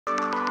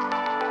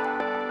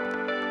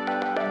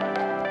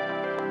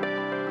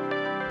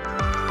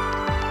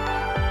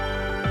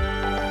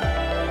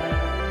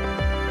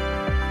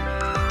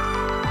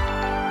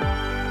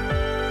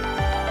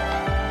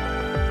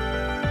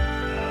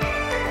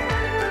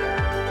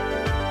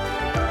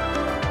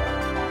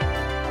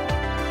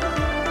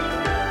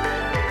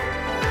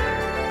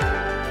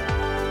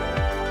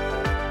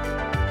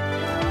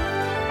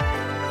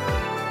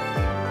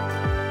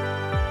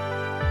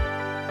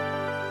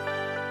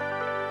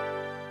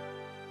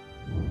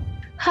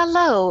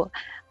Hello.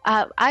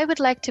 I would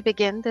like to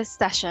begin this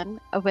session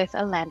with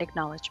a land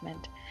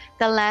acknowledgement.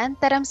 The land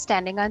that I'm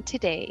standing on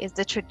today is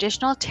the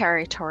traditional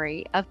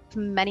territory of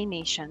many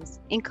nations,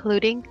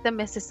 including the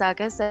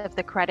Mississaugas of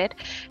the Credit,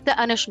 the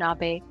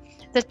Anishinaabe,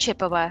 the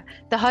Chippewa,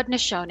 the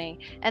Haudenosaunee,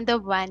 and the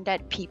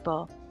Wendat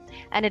people.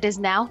 And it is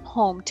now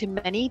home to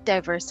many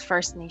diverse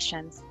First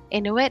Nations,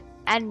 Inuit,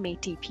 and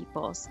Métis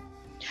peoples.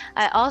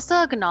 I also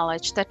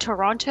acknowledge that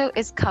Toronto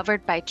is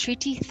covered by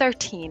Treaty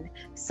 13,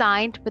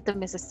 signed with the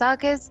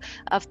Mississaugas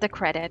of the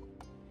Credit,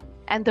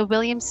 and the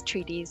Williams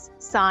Treaties,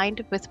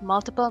 signed with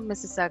multiple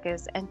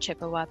Mississaugas and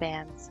Chippewa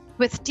bands.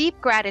 With deep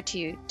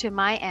gratitude to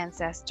my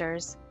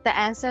ancestors, the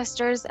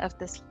ancestors of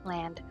this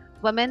land,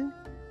 women,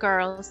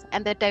 girls,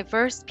 and the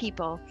diverse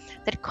people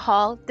that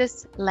call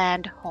this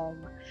land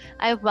home,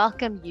 I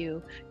welcome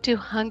you to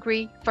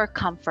Hungry for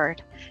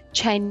Comfort,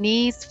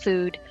 Chinese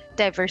Food,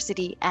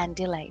 Diversity, and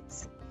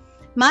Delights.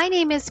 My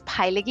name is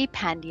Pailagi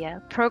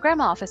Pandya,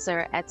 Program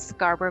Officer at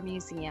Scarborough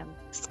Museum.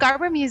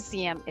 Scarborough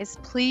Museum is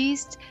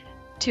pleased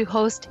to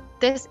host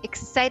this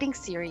exciting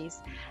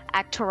series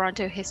at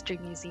Toronto History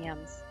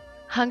Museums.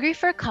 Hungry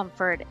for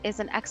Comfort is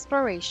an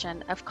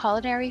exploration of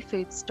culinary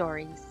food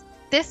stories.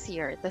 This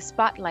year, the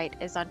spotlight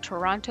is on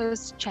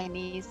Toronto's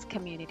Chinese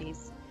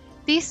communities.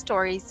 These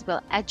stories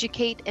will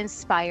educate,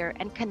 inspire,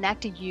 and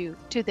connect you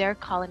to their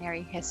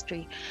culinary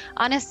history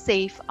on a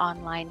safe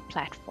online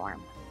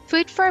platform.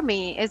 Food for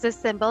me is a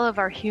symbol of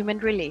our human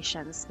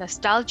relations,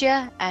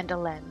 nostalgia, and a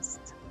lens.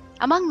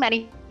 Among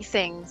many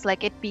things,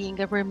 like it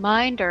being a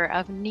reminder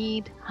of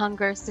need,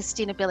 hunger,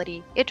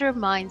 sustainability, it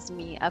reminds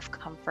me of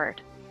comfort.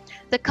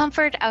 The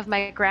comfort of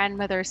my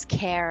grandmother's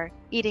care,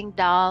 eating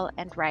dal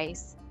and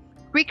rice,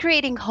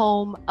 recreating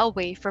home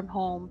away from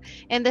home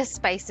in the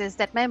spices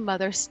that my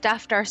mother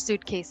stuffed our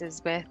suitcases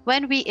with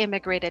when we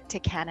immigrated to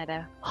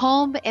Canada,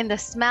 home in the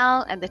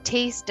smell and the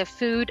taste of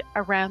food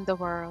around the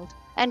world,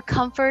 and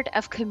comfort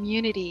of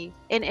community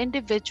in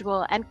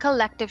individual and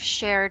collective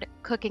shared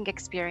cooking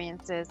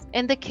experiences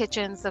in the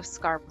kitchens of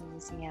Scarborough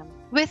Museum.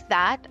 With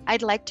that,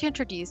 I'd like to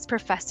introduce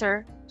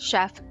Professor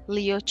Chef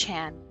Leo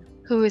Chan,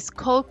 who is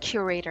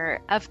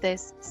co-curator of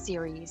this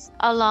series,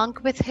 along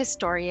with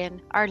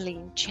historian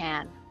Arlene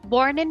Chan.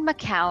 Born in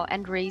Macau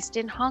and raised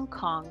in Hong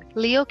Kong,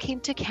 Leo came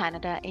to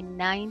Canada in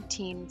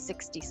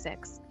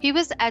 1966. He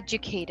was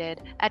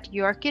educated at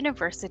York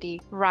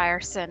University,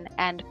 Ryerson,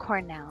 and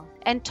Cornell,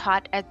 and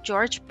taught at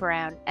George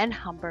Brown and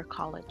Humber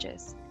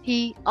colleges.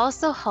 He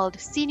also held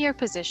senior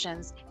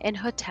positions in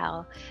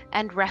hotel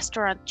and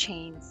restaurant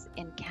chains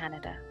in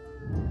Canada.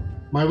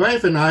 My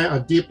wife and I are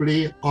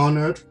deeply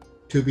honored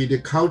to be the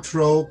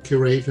cultural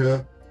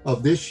curator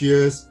of this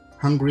year's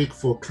Hungry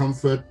for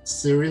Comfort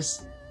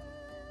series,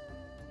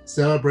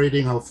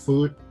 celebrating our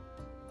food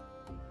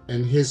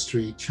and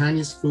history,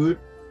 Chinese food,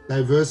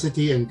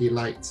 diversity, and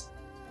delights.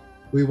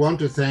 We want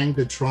to thank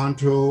the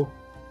Toronto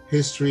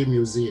History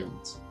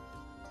Museums,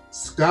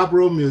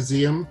 Scarborough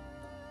Museum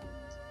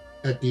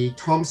at the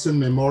Thompson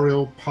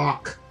Memorial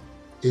Park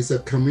is a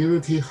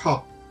community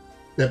hub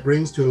that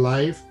brings to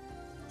life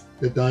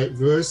the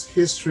diverse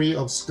history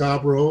of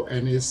Scarborough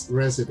and its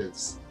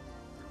residents.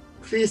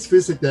 Please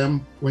visit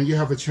them when you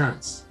have a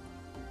chance.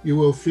 You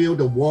will feel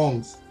the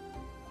warmth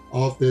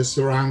of their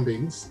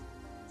surroundings,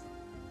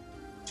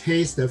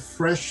 taste the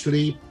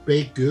freshly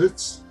baked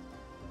goods,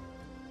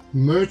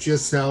 immerse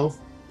yourself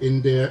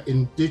in their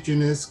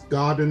indigenous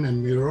garden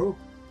and mural,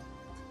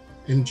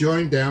 and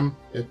join them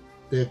at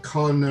their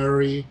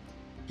culinary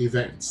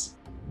events.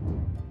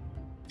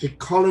 A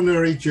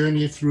culinary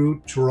journey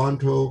through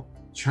Toronto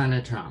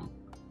Chinatown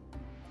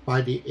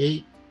by the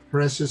 8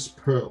 Precious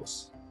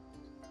Pearls.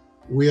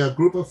 We are a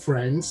group of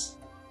friends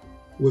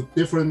with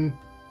different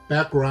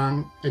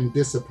background and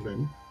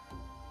discipline,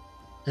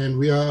 and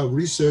we are a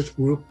research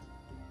group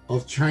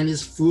of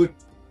Chinese food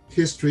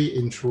history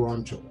in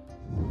Toronto.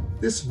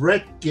 This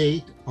red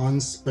gate on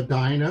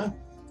Spadina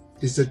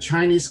is the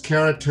Chinese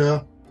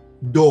character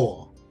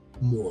door,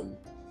 moon,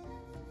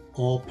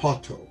 or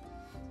portal.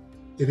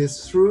 It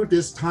is through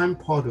this time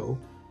portal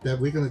that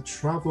we're going to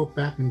travel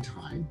back in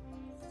time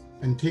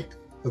and take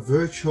a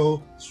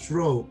virtual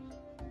stroll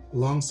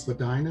along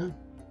Spadina,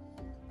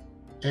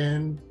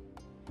 and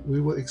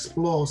we will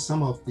explore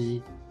some of the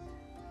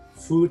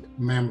food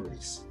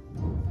memories.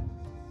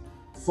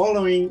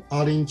 Following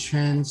Arlene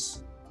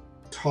Chan's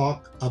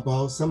talk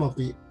about some of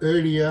the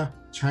earlier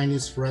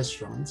Chinese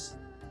restaurants,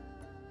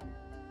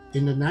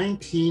 in the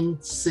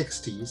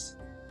 1960s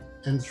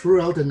and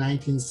throughout the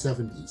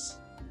 1970s,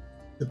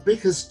 the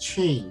biggest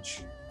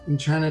change in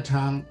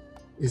Chinatown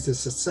is the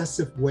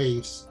successive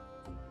waves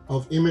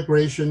of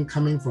immigration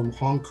coming from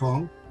Hong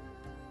Kong,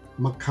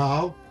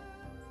 Macau,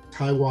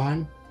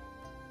 Taiwan,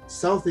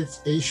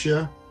 Southeast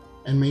Asia,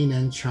 and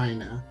mainland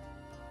China,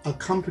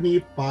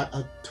 accompanied by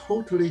a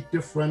totally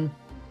different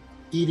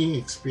eating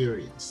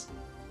experience.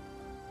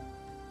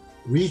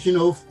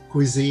 Regional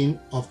cuisine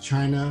of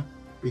China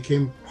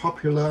became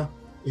popular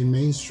in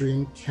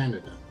mainstream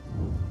Canada.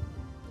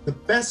 The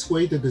best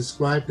way to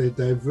describe the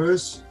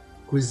diverse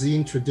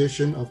cuisine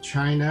tradition of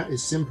China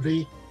is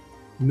simply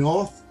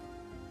North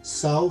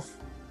south,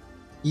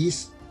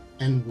 east,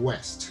 and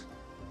west.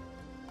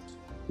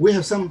 We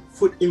have some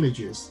food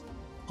images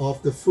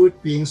of the food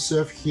being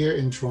served here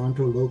in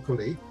Toronto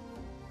locally.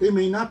 They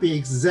may not be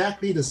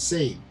exactly the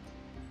same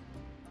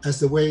as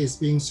the way it's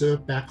being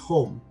served back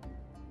home.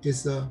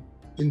 It's an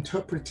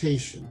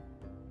interpretation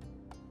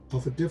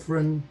of a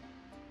different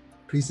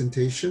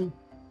presentation,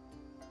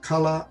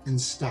 color, and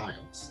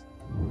styles.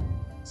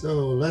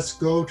 So let's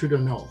go to the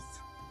north.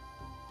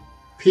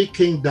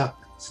 Peking duck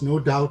is no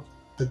doubt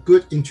a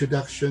good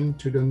introduction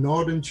to the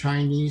northern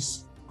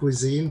Chinese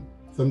cuisine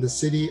from the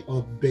city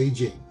of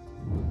Beijing.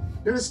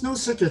 There is no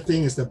such a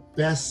thing as the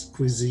best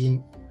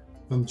cuisine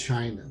from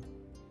China,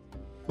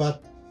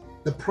 but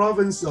the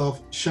province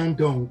of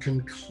Shandong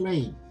can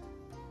claim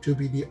to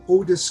be the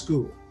oldest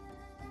school.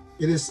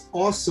 It is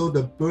also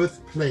the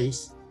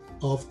birthplace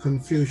of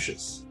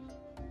Confucius.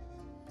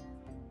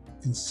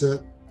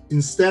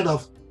 Instead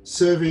of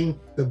serving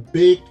the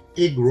big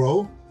egg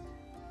roll,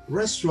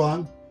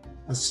 restaurants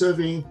are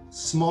serving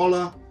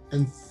smaller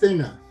and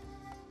thinner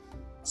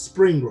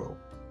spring roll,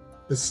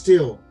 but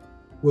still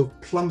with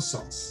plum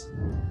sauce.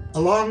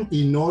 Along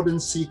the northern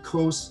sea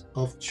coast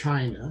of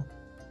China,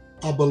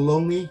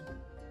 abalone,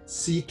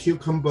 sea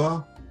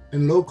cucumber,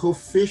 and local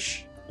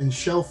fish and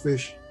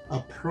shellfish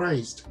are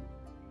prized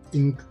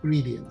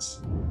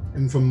ingredients.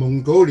 And from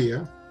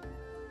Mongolia,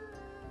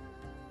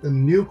 the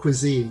new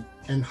cuisine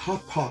and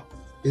hot pot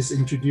is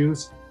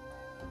introduced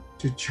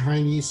to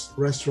Chinese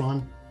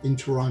restaurant in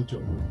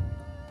Toronto.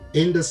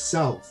 In the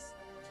south,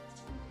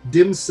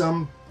 dim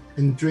sum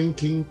and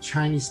drinking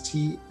Chinese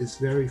tea is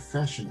very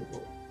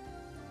fashionable.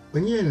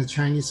 When you're in a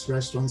Chinese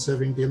restaurant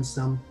serving dim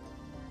sum,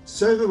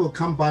 server will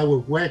come by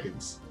with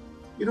wagons.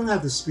 You don't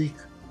have to speak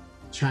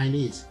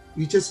Chinese.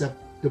 You just have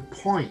to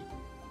point,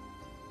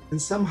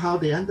 and somehow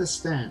they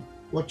understand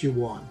what you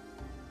want.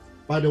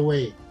 By the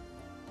way,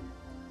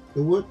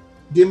 the word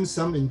dim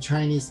sum in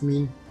Chinese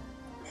means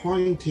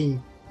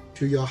pointing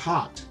to your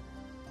heart.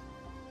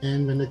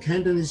 And when the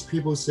Cantonese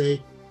people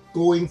say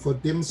going for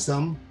dim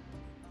sum,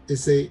 they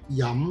say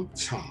yam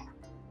cha,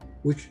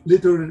 which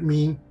literally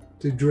means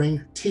to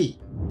drink tea.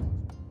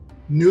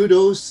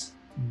 Noodles,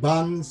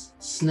 buns,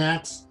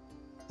 snacks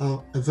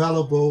are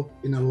available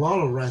in a lot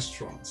of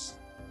restaurants.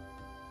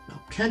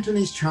 Now,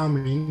 Cantonese chow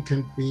mein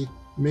can be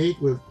made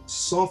with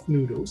soft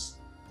noodles,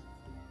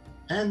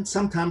 and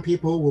sometimes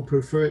people will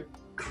prefer it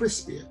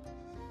crispier.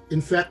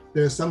 In fact,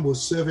 there are some will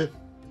serve it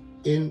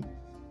in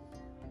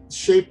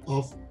shape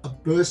of a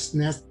bird's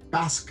nest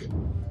basket.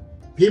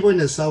 People in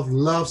the South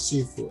love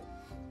seafood,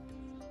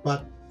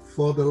 but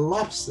for the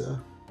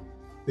lobster,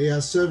 they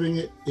are serving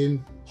it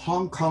in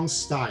Hong Kong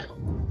style.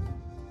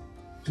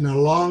 And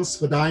along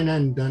Spadina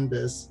and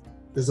Dundas,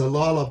 there's a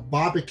lot of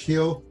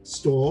barbecue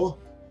store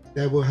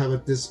that will have a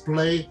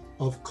display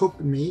of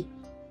cooked meat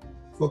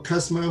for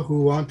customers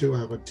who want to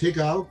have a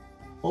takeout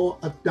or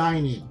a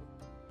dine-in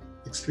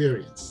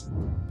experience.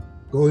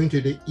 Going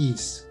to the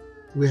east,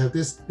 we have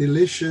this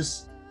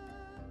delicious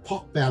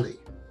pork belly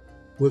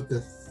with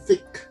the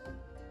thick,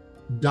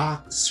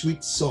 dark,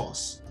 sweet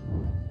sauce.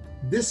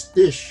 This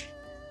dish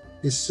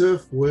is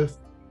served with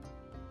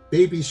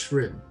baby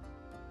shrimp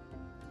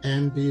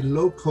and the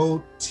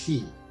local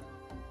tea,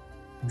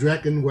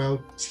 dragon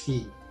well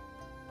tea,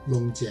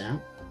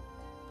 longjiang.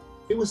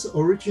 It was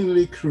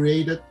originally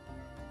created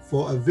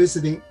for a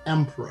visiting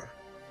emperor,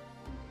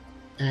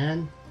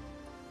 and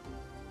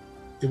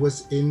it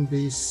was in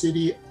the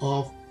city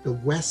of the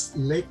West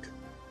Lake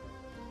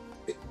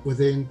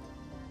within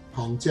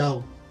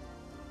Hangzhou.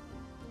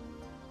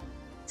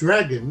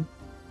 Dragon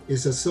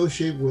is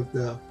associated with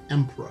the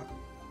emperor.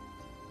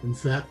 In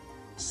fact,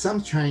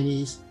 some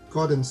Chinese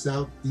call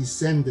themselves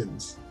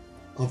descendants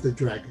of the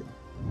dragon.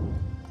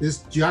 This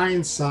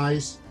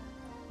giant-sized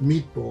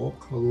meatball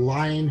called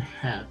lion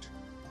head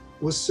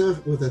was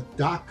served with a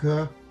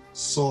darker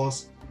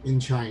sauce in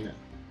China.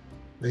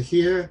 But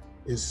here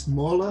is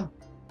smaller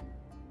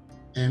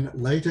and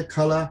lighter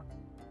color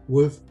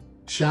with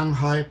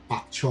Shanghai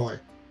bok choy.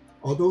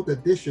 Although the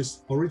dish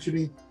is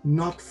originally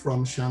not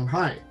from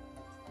Shanghai,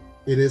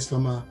 it is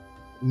from a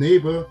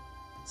neighbor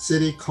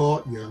city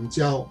called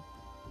Yangjiao,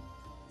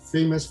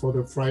 famous for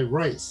the fried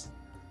rice.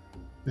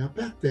 Now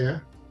back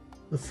there,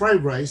 the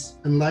fried rice,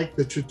 unlike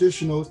the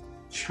traditional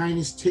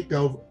Chinese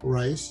takeout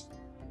rice,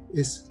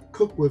 is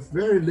cooked with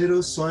very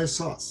little soy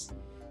sauce.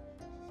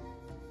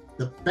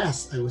 The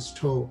best, I was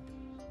told,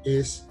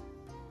 is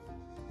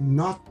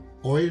not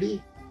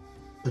oily,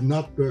 but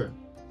not burnt.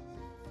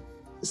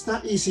 It's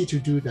not easy to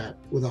do that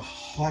with a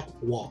hot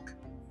wok.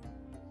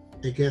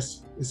 I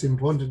guess it's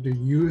important to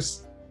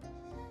use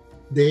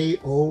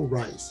day-old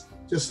rice.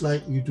 Just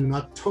like you do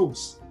not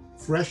toast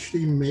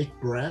freshly made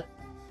bread,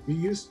 you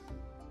use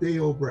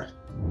day-old bread.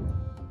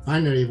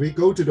 Finally, we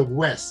go to the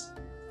west.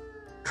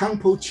 Kung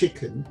Po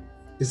chicken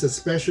is a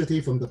specialty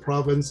from the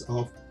province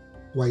of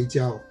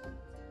Guizhou.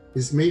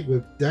 It's made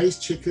with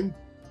diced chicken,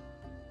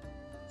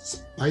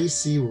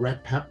 spicy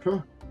red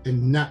pepper,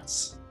 and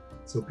nuts.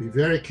 So be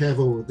very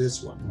careful with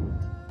this one.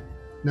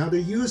 Now,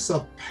 the use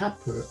of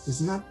pepper is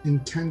not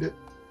intended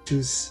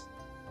to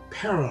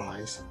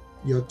paralyze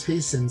your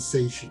taste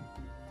sensation.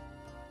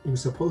 It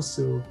was supposed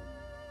to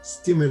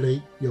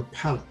stimulate your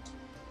palate.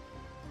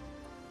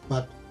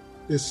 But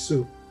this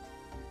soup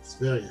is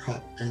very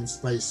hot and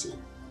spicy.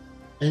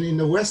 And in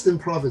the Western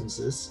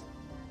provinces,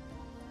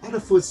 other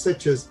foods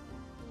such as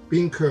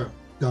binke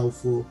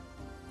tofu,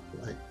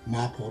 like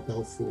mapo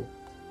tofu,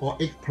 or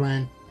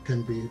eggplant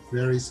can be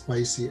very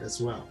spicy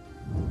as well.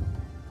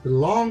 The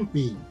long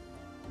bean,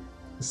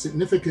 the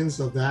significance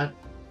of that,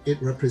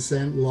 it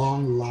represents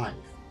long life.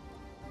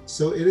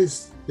 So it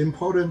is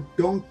important,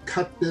 don't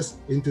cut this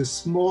into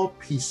small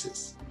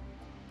pieces.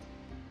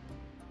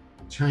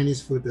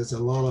 Chinese food, there's a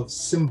lot of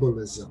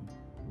symbolism.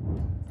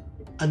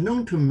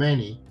 Unknown to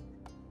many,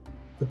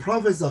 the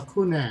province of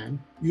Hunan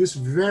used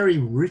very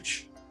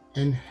rich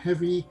and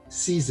heavy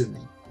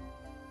seasoning.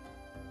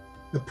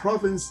 The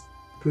province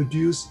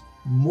produced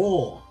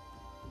more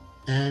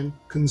and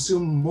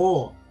consumed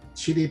more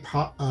chili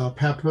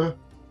pepper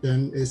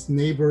than its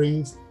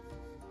neighboring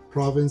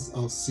province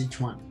of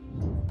Sichuan.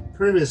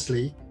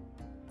 Previously,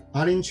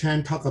 Arlene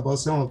Chan talked about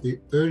some of the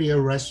earlier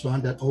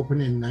restaurants that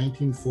opened in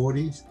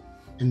 1940s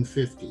and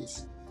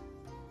 50s.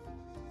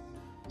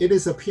 It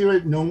is a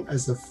period known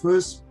as the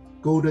first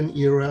golden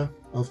era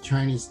of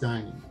Chinese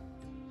dining.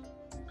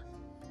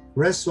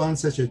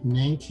 Restaurants such as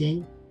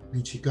Nanking,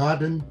 Lychee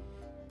Garden,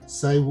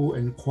 Saiwu,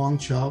 and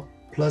Guangzhou,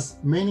 plus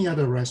many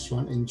other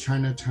restaurants in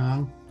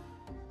Chinatown,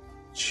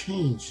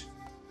 changed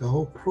the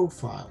whole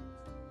profile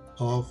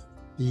of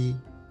the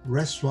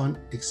restaurant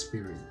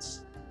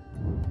experience.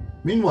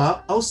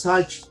 Meanwhile,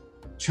 outside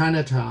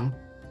Chinatown,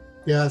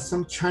 there are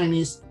some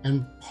Chinese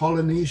and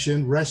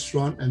Polynesian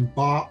restaurant and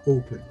bar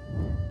open.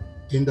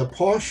 In the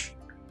posh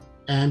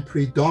and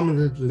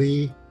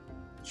predominantly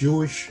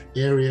Jewish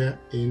area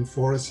in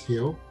Forest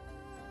Hill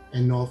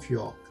and North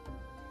York,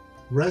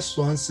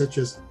 restaurants such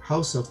as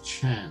House of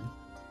Chan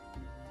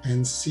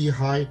and Sea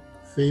Hai,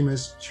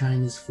 famous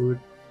Chinese food,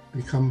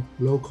 become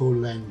local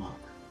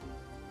landmark.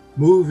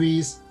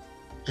 Movies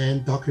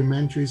and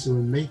documentaries were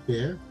made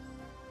there,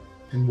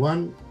 and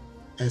one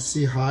at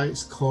Sea Hai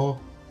is called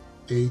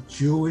A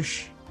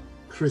Jewish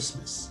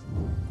Christmas.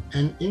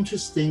 An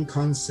interesting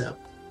concept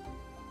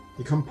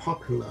become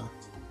popular,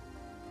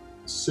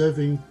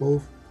 serving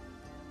both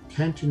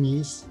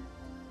Cantonese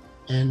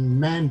and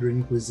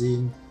Mandarin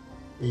cuisine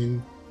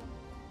in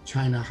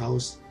China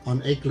House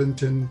on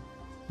Eglinton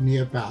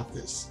near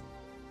Bathurst.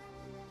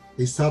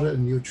 They started a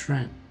new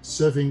trend,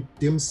 serving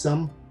dim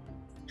sum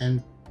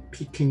and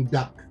Peking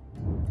duck.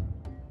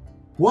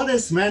 What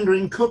is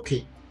Mandarin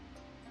cooking?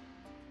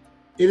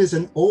 It is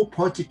an old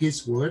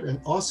Portuguese word and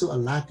also a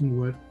Latin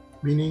word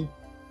meaning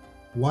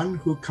one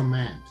who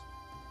commands.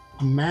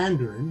 A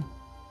Mandarin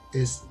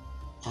is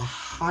a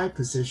high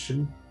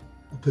position,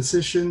 a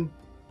position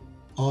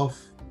of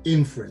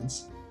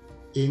influence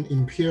in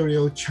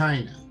imperial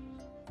China.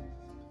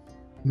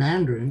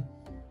 Mandarin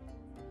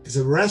is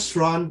a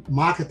restaurant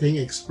marketing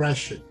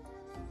expression,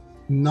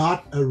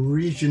 not a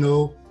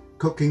regional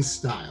cooking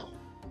style,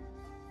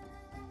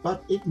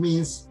 but it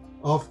means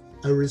of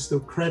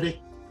aristocratic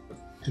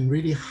and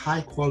really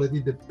high quality,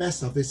 the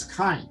best of its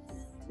kind.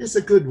 It's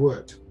a good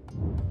word.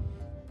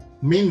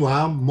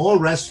 Meanwhile, more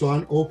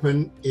restaurants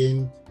open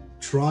in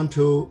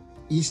Toronto,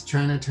 East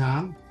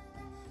Chinatown,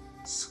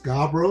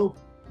 Scarborough,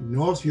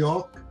 North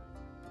York,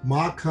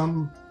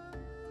 Markham,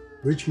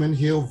 Richmond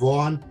Hill,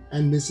 Vaughan,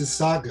 and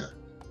Mississauga.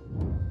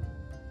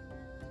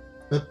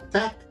 But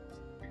back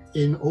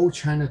in old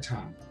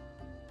Chinatown,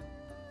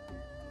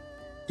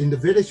 in the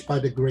village by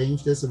the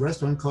Grange, there's a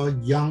restaurant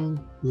called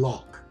Young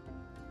Lock.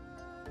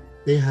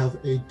 They have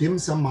a dim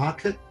sum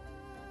market,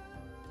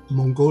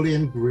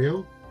 Mongolian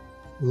grill,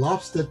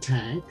 lobster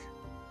tank,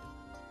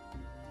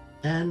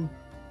 and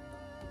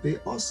they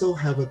also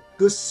have a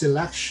good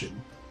selection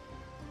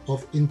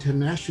of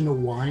international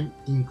wine,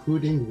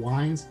 including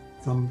wines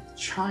from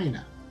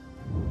China.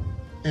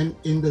 And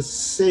in the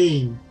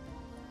same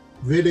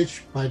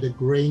village by the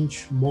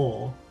Grange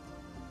Mall,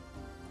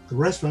 a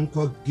restaurant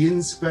called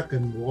Ginsberg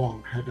and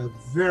Wong had a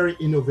very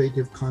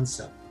innovative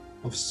concept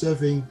of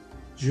serving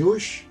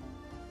Jewish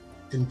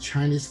and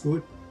Chinese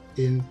food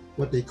in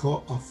what they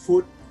call a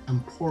food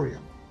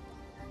emporium.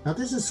 Now,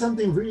 this is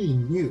something really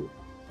new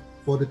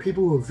for the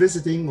people who are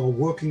visiting or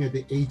working at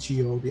the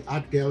AGO, the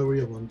Art Gallery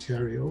of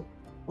Ontario,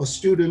 or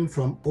students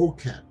from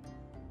OCAD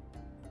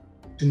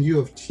and U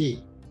of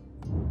T.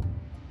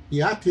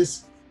 The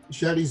artist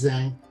Shelley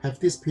Zhang have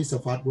this piece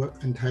of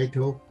artwork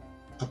entitled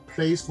A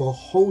Place for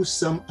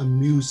Wholesome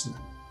Amusement.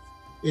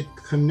 It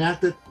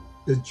connected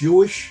the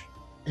Jewish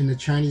and the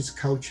Chinese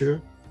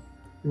culture.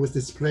 It was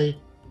displayed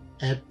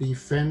at the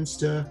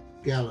Fenster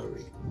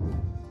Gallery.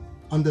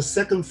 On the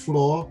second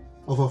floor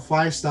of a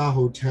five-star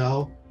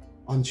hotel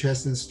on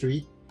Chestnut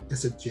Street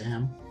is a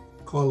gem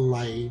called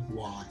Lai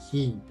Hua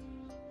Hin.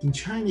 In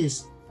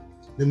Chinese,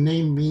 the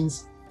name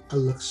means a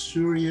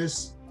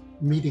luxurious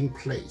meeting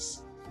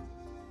place.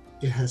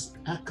 It has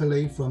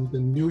accolade from the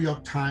New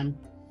York Times.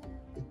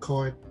 They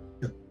call it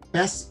the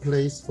best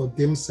place for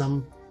dim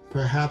sum,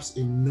 perhaps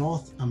in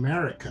North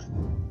America.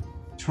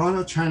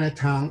 Toronto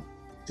Chinatown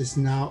is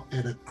now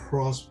at a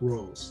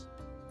crossroads.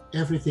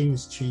 Everything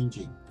is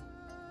changing.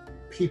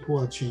 People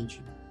are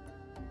changing.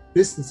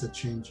 Business are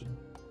changing.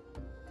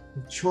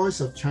 The choice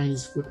of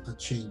Chinese food are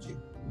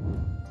changing.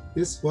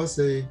 This was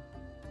a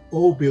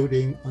old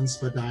building on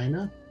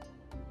Spadina.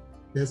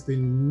 There's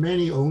been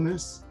many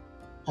owners,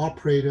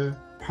 operator,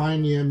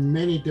 pioneer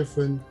many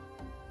different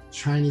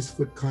Chinese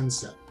food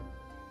concepts.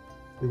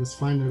 It was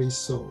finally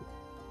sold.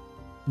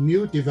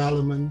 New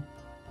development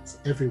is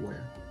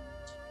everywhere.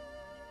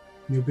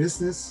 New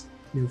business,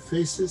 new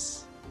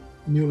faces,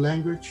 new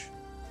language,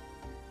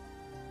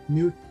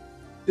 new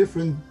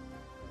different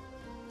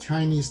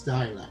Chinese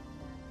dialect.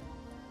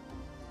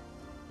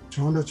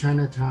 Toronto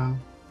Chinatown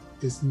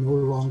is no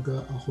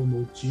longer a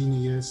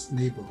homogeneous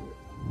neighborhood.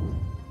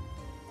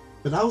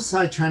 But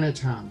outside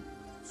Chinatown,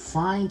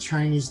 fine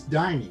Chinese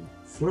dining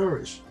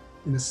flourished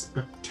in a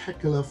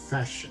spectacular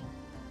fashion.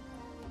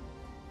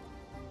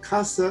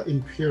 Casa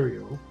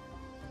Imperial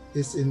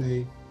is in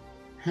a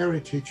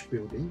heritage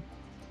building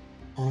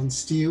on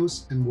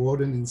Steeles and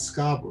Warden in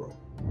Scarborough.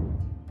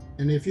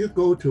 And if you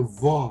go to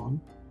Vaughan,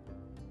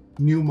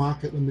 New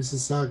Market in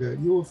Mississauga,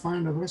 you will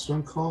find a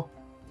restaurant called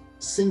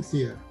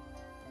Cynthia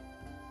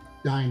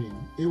Dining.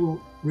 It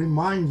will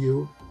remind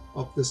you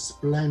of the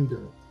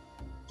splendor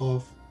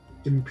of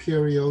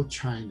Imperial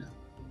China.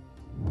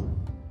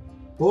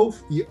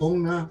 Both the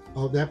owner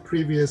of that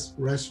previous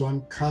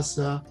restaurant,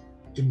 Casa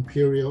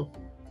Imperial,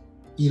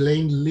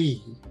 Elaine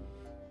Lee,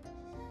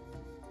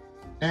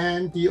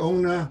 and the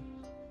owner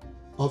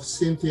of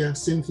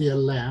Cynthia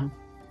Lam,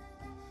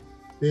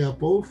 they are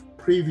both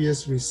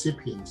previous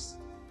recipients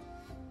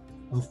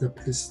of the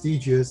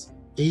prestigious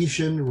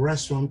Asian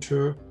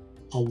Restaurateur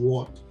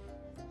Award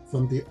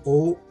from the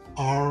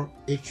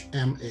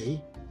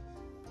ORHMA,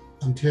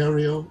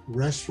 Ontario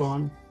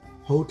Restaurant,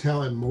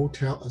 Hotel and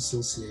Motel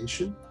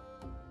Association,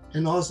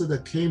 and also the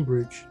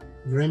Cambridge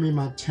Remy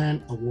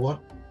Martin Award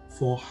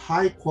for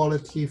high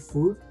quality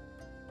food,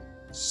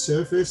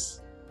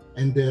 service,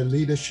 and their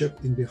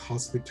leadership in the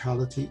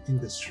hospitality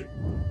industry.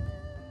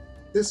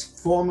 This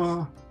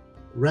former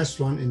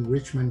restaurant in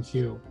Richmond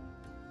Hill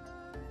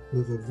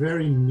with a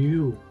very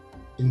new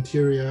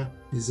interior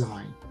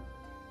design,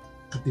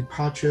 a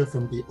departure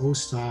from the old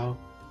style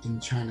in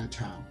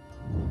Chinatown.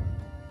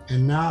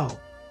 And now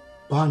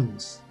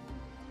buns,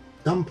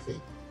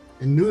 dumpling,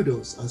 and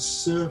noodles are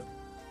served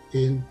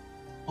in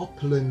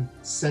opulent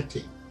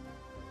setting.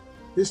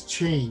 This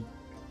chain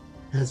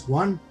has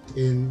one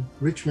in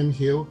Richmond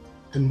Hill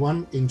and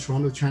one in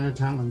Toronto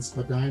Chinatown on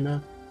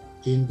Spadina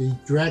in the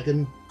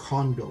Dragon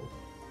Condo,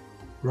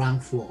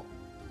 ground floor.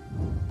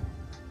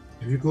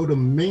 If you go to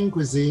Main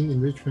Cuisine in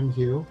Richmond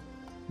Hill,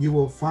 you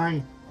will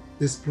find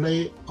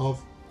display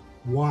of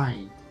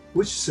wine,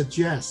 which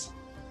suggests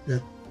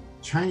that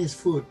Chinese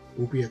food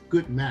will be a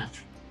good match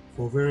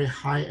for very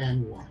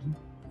high-end wine.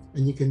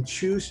 And you can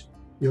choose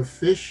your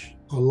fish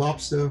or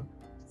lobster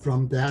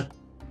from that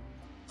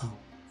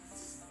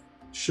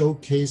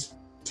showcase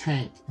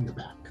tank in the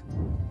back.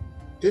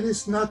 It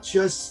is not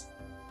just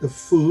the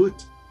food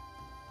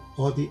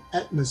or the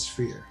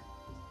atmosphere.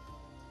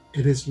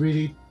 It is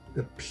really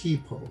the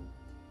people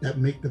that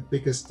make the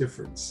biggest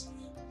difference.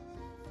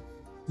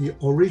 The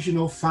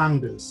original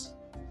founders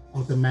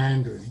of the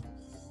Mandarin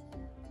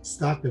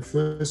started the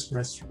first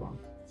restaurant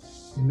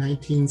in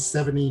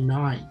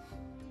 1979.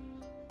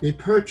 They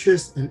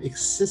purchased an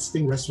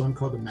existing restaurant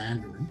called the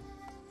Mandarin,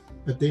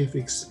 but they've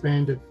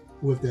expanded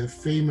with their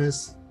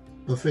famous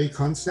buffet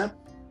concept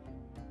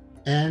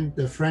and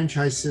the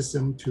franchise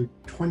system to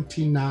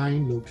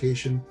 29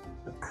 locations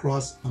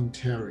across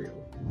Ontario.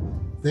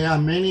 There are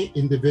many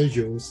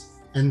individuals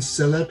and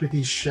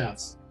celebrity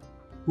chefs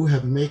who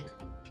have made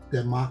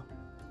their mark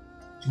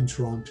in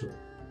Toronto.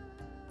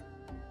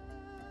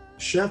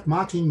 Chef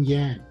Martin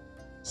Yan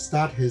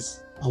started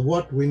his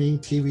award-winning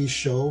TV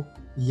show,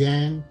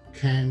 Yan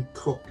Can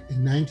Cook,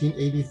 in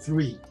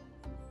 1983,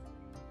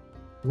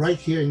 right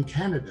here in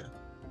Canada.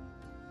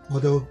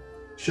 Although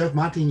Chef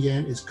Martin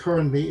Yan is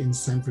currently in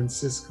San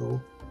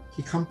Francisco,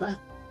 he comes back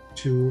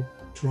to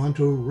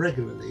Toronto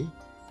regularly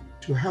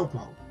to help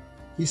out.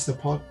 He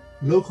supports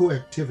local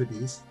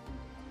activities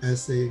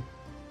as a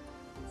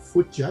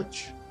food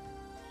judge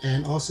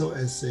and also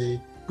as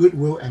a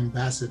goodwill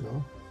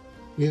ambassador.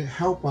 He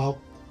helped out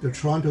the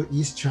Toronto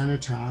East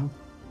Chinatown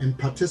and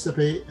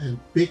participate in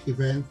big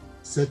events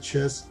such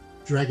as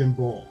Dragon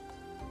Ball.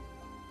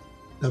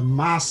 The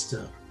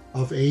master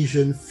of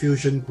Asian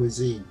fusion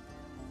cuisine,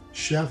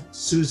 Chef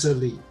Susa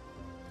Lee.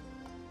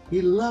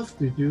 He loved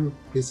to do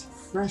his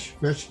fresh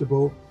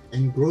vegetable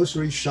and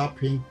grocery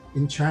shopping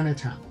in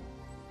Chinatown.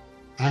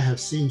 I have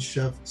seen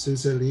Chef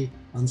Susa Lee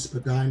on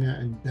Spadina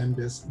and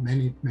Dundas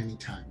many, many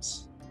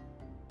times.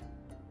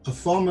 A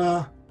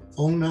former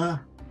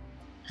owner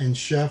and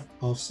chef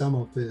of some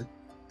of the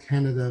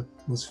Canada's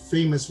most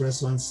famous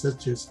restaurants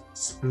such as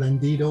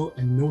Splendido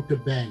and Nota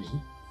Bene,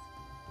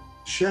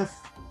 Chef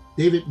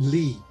David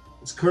Lee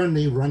is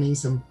currently running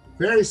some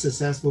very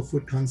successful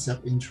food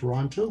concept in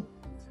Toronto.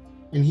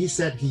 And he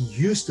said he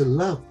used to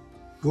love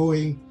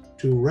going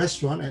to a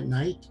restaurant at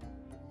night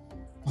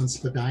on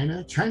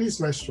Spadina, Chinese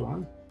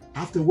restaurant,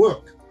 after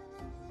work.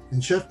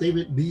 And Chef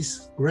David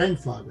Lee's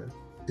grandfather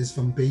is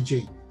from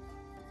Beijing.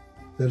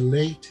 The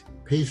late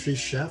pastry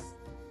chef,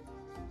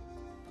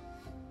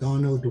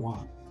 Donald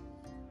Duan.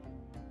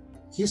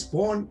 He's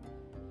born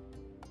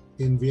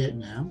in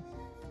Vietnam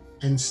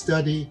and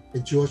studied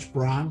at George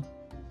Brown,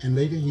 and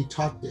later he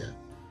taught there.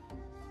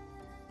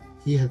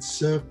 He had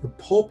served the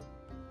Pope,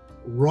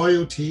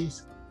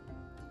 royalties,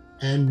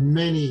 and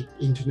many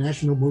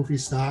international movie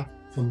stars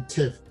from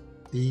TIFF,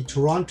 the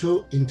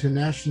Toronto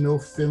International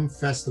Film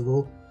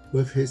Festival,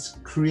 with his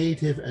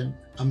creative and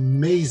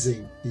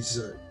amazing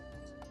dessert.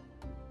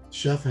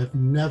 Chef have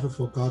never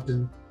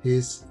forgotten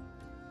his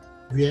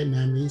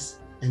Vietnamese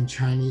and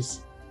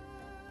Chinese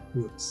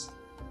roots.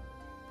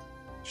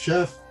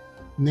 Chef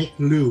Nick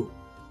Liu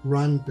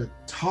runs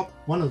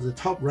one of the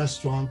top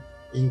restaurants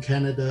in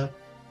Canada,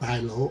 Dai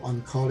Lo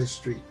on College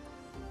Street.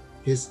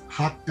 His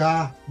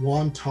Hakka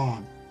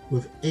wonton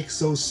with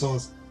XO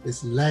sauce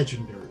is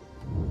legendary.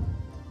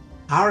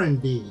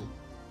 R&D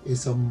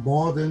is a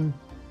modern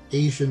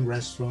Asian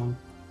restaurant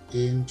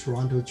in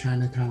Toronto,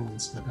 Chinatown,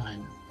 and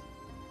Spadina.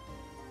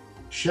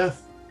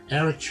 Chef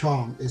Eric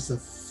Chong is the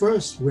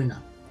first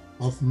winner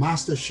of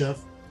MasterChef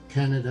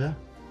Canada,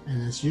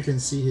 and as you can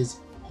see, he's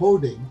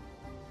holding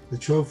the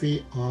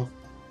trophy of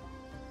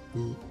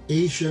the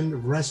Asian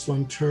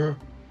Restaurateur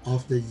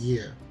of the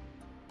Year.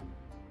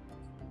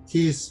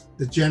 He is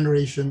the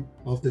generation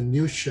of the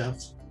new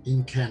chefs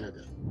in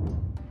Canada.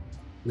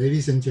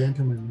 Ladies and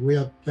gentlemen, we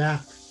are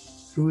back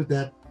through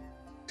that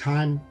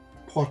time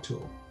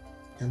portal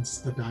in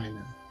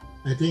Spadina.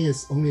 I think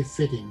it's only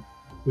fitting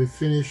we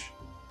finish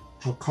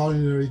our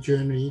culinary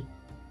journey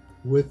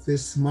with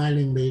this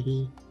smiling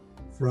lady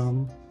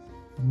from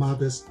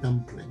Mother's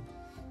Dumpling.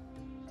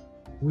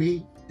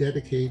 We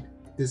dedicate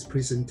this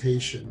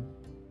presentation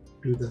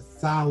to the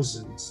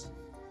thousands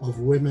of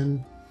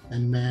women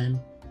and men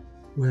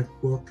who have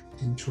worked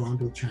in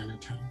Toronto,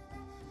 Chinatown.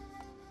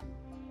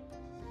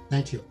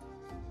 Thank you.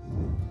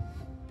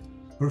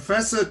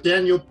 Professor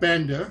Daniel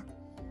Bender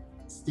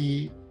is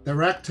the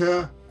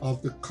director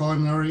of the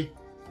Culinary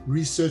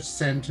Research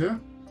Center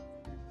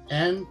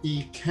and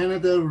the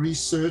Canada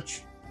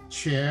Research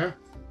Chair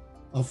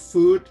of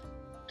Food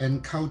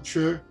and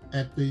Culture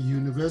at the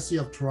University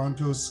of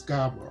Toronto,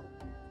 Scarborough.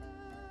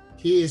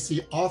 He is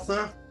the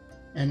author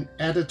and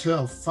editor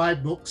of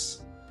 5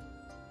 books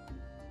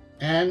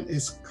and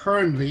is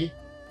currently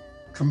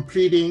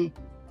completing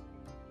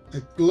a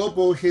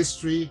global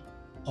history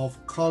of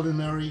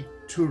culinary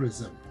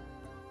tourism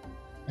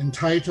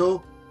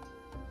entitled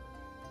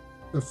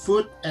The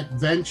Food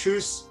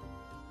Adventures: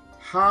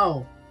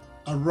 How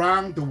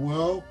Around the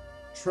World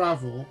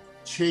Travel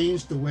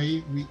Changed the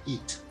Way We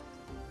Eat.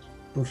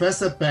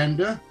 Professor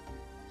Bender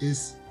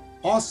is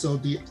also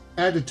the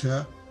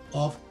editor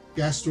of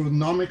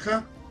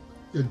Gastronomica,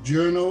 the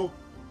Journal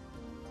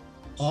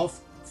of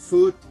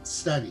Food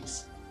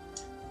Studies.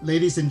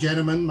 Ladies and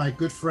gentlemen, my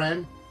good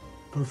friend,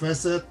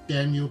 Professor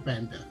Daniel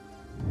Bender.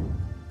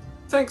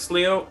 Thanks,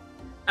 Leo,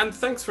 and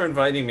thanks for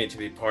inviting me to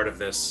be part of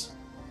this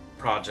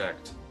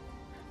project.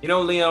 You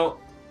know, Leo,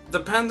 the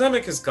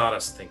pandemic has got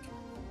us thinking.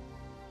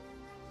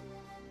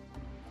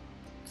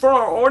 For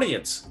our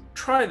audience,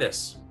 try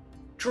this.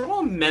 Draw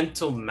a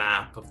mental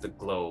map of the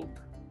globe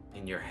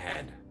in your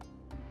head.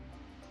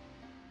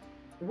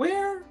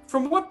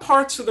 From what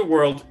parts of the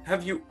world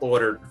have you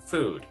ordered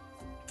food,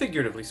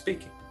 figuratively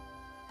speaking?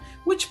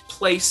 Which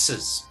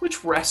places,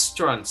 which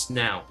restaurants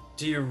now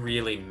do you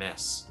really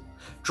miss?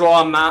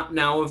 Draw a map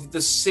now of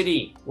the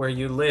city where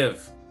you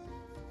live.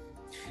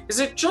 Is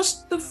it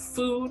just the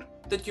food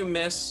that you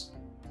miss,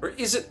 or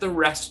is it the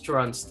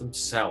restaurants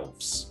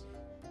themselves?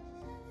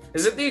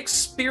 Is it the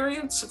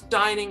experience of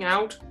dining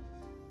out?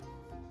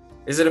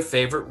 Is it a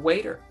favorite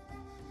waiter?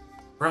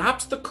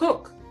 Perhaps the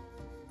cook?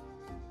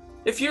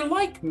 If you're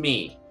like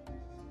me,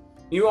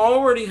 you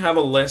already have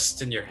a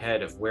list in your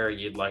head of where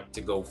you'd like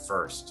to go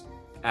first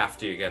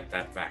after you get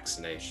that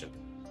vaccination.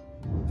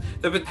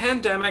 The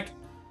pandemic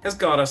has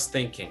got us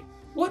thinking,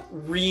 what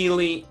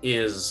really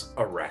is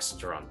a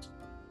restaurant?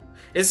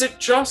 Is it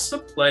just a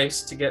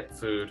place to get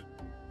food?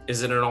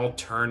 Is it an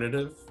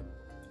alternative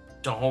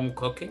to home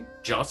cooking?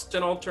 Just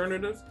an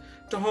alternative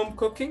to home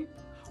cooking?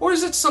 Or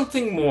is it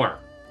something more?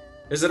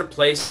 Is it a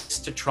place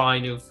to try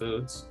new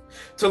foods?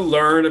 To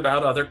learn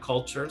about other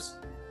cultures?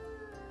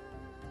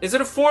 Is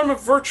it a form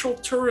of virtual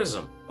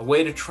tourism? A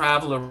way to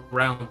travel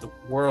around the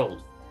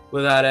world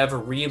without ever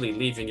really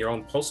leaving your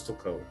own postal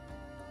code?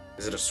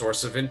 Is it a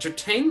source of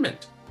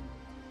entertainment?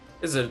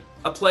 Is it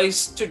a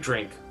place to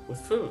drink with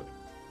food?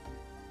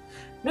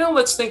 Now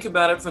let's think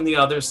about it from the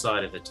other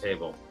side of the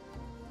table.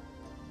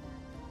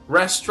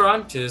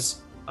 Restaurant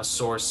is a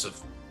source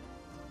of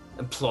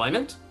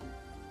employment,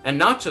 and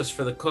not just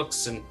for the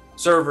cooks and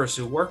servers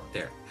who work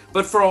there,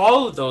 but for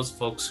all of those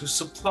folks who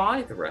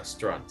supply the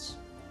restaurants.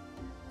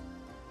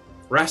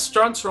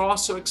 Restaurants are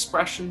also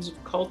expressions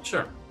of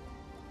culture.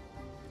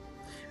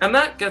 And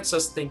that gets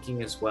us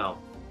thinking as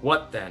well,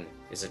 what then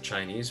is a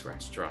Chinese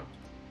restaurant?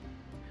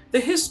 The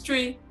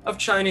history of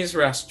Chinese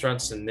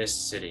restaurants in this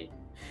city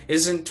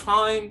is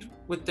entwined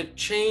with the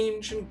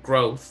change and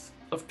growth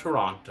of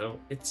Toronto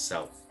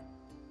itself.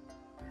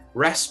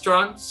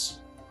 Restaurants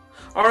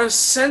are a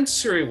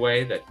sensory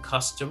way that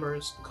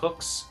customers,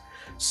 cooks,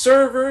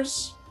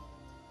 servers,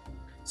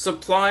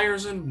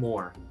 suppliers, and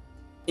more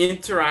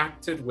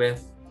interacted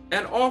with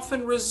and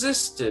often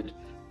resisted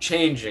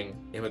changing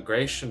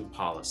immigration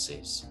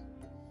policies.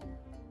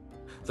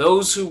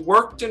 Those who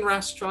worked in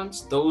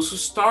restaurants, those who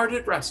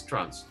started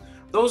restaurants,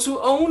 those who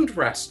owned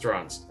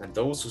restaurants, and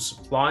those who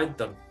supplied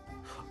them,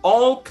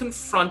 all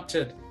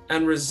confronted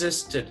and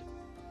resisted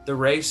the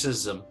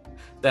racism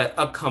that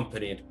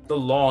accompanied the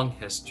long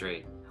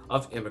history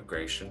of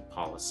immigration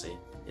policy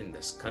in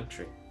this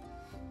country.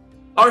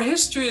 Our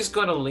history is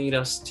going to lead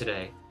us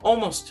today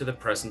almost to the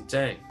present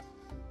day.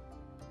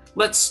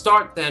 Let's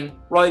start then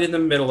right in the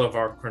middle of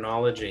our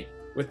chronology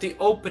with the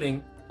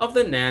opening of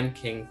the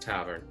Nanking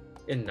Tavern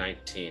in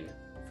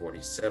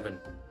 1947.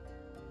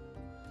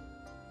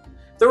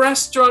 The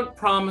restaurant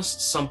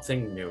promised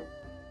something new.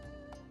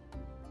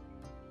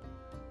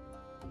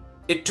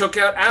 It took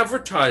out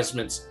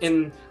advertisements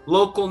in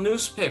local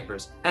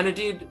newspapers, and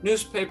indeed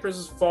newspapers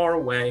as far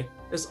away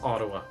as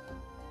Ottawa.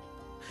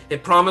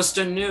 It promised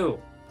a new,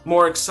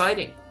 more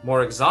exciting,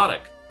 more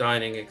exotic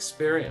dining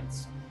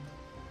experience.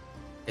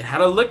 It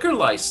had a liquor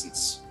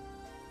license.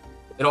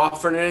 It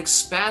offered an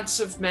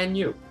expansive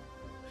menu,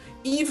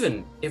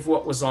 even if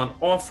what was on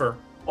offer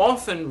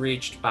often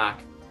reached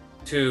back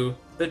to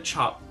the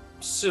chop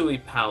suey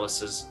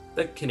palaces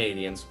that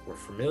Canadians were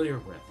familiar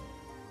with.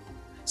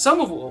 Some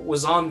of what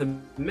was on the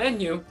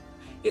menu,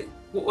 it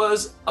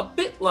was a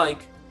bit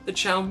like the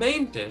chow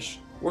mein dish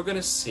we're going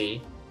to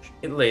see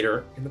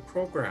later in the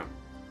program.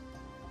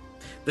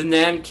 The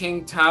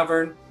Nanking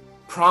Tavern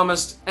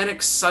promised an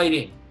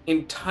exciting,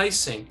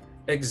 enticing,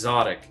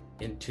 exotic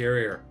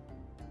interior.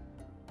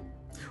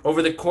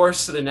 Over the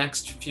course of the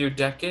next few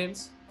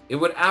decades, it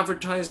would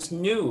advertise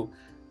new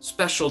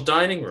special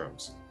dining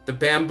rooms, the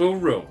Bamboo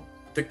Room,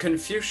 the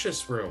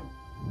Confucius Room.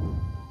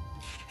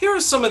 Here are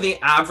some of the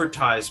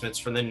advertisements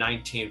from the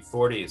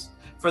 1940s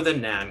for the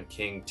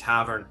Nanking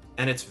Tavern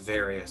and its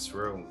various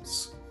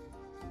rooms.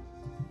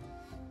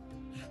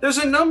 There's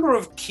a number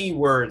of key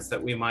words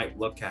that we might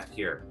look at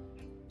here.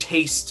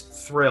 Taste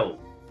thrill,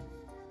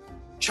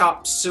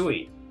 chop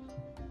suey,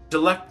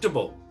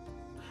 delectable,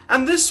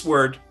 and this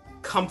word,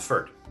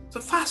 comfort. It's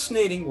a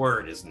fascinating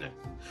word, isn't it?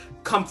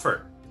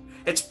 Comfort.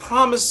 It's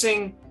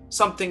promising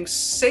something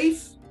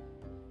safe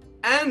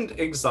and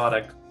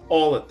exotic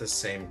all at the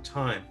same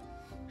time.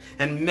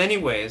 In many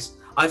ways,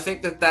 I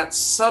think that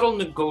subtle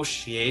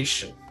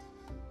negotiation,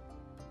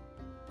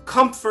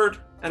 comfort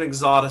and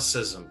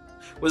exoticism,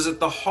 was at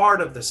the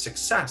heart of the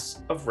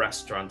success of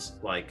restaurants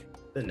like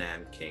the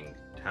Nanking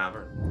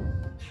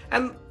Tavern.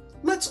 And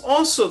let's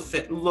also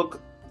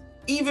look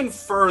even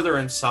further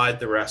inside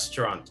the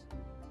restaurant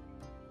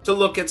to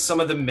look at some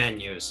of the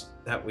menus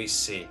that we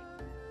see.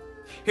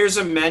 Here's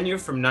a menu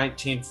from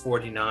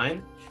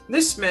 1949.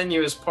 This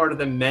menu is part of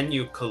the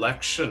menu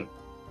collection,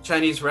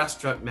 Chinese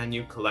restaurant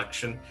menu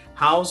collection,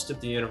 housed at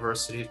the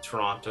University of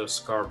Toronto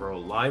Scarborough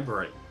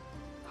Library.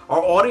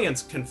 Our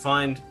audience can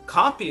find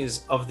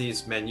copies of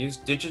these menus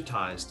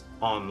digitized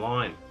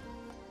online.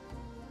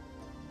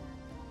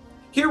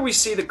 Here we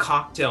see the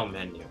cocktail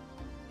menu.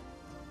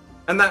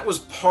 And that was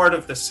part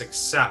of the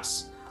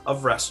success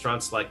of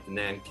restaurants like the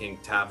Nanking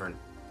Tavern.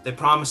 They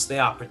promised the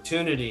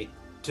opportunity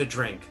to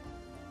drink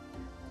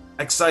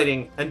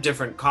exciting and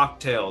different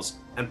cocktails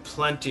and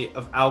plenty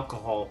of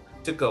alcohol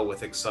to go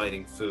with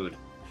exciting food.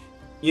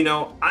 You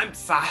know, I'm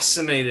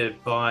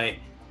fascinated by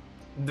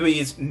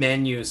these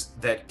menus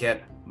that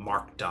get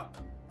marked up.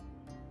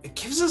 It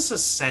gives us a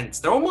sense,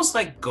 they're almost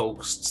like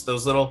ghosts,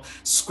 those little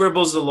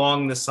scribbles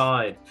along the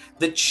side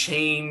that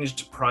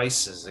changed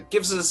prices. It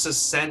gives us a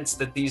sense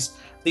that these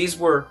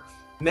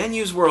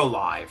menus were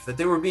alive, that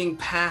they were being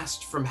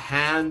passed from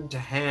hand to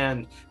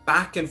hand,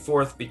 back and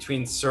forth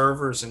between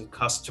servers and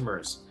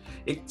customers.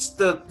 It's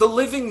the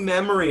living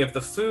memory of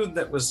the food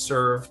that was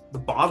served, the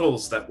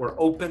bottles that were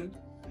opened,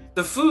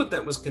 the food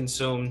that was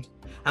consumed,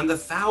 and the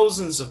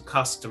thousands of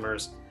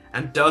customers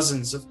and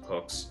dozens of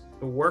cooks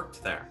who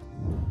worked there.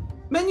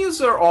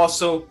 Menus are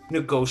also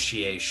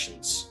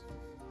negotiations.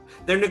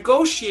 They're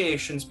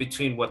negotiations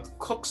between what the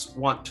cooks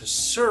want to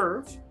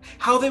serve,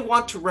 how they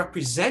want to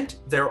represent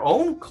their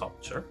own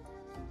culture,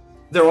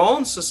 their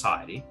own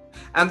society,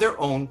 and their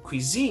own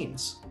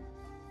cuisines.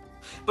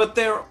 But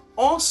they're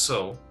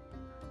also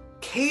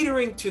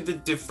catering to the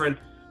different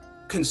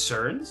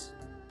concerns,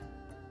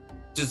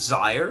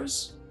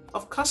 desires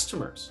of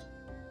customers.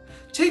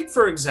 Take,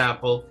 for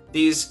example,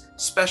 these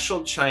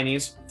special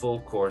Chinese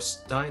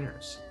full-course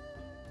diners.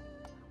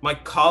 My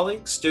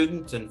colleague,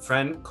 student, and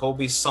friend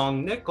Kobe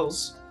Song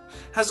Nichols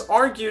has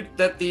argued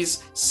that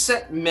these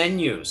set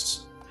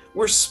menus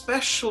were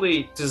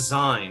specially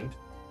designed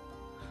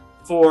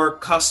for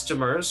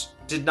customers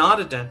who did not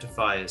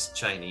identify as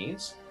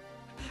Chinese,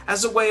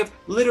 as a way of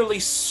literally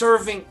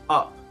serving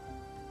up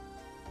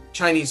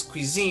Chinese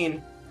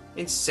cuisine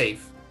in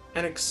safe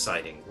and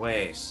exciting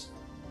ways.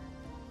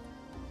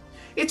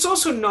 It's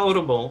also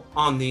notable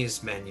on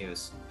these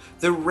menus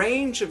the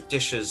range of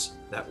dishes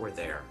that were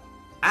there,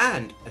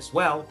 and as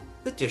well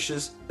the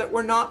dishes that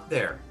were not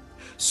there.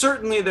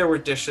 Certainly there were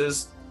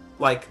dishes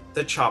like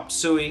the chop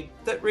suey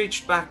that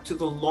reached back to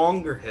the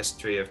longer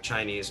history of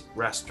Chinese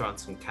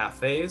restaurants and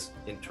cafes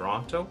in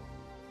Toronto,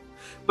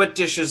 but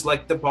dishes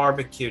like the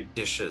barbecued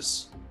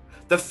dishes,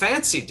 the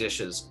fancy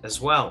dishes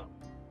as well,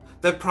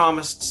 that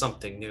promised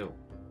something new.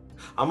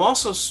 I'm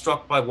also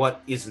struck by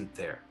what isn't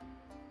there.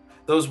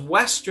 Those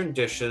Western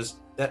dishes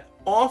that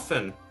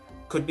often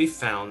could be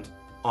found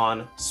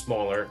on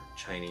smaller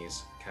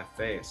Chinese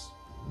cafes.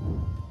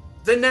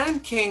 The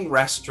Nanking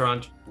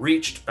restaurant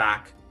reached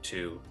back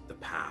to the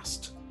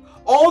past,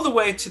 all the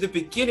way to the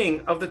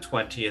beginning of the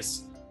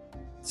 20th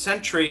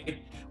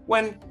century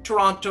when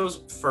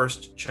Toronto's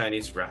first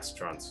Chinese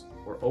restaurants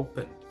were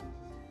opened.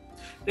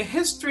 The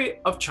history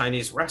of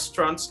Chinese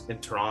restaurants in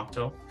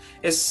Toronto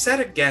is set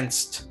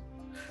against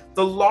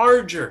the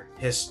larger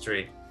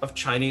history of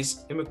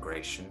Chinese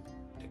immigration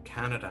to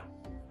Canada.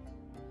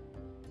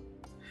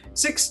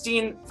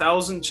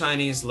 16,000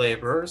 Chinese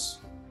laborers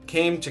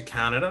came to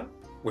Canada,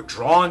 were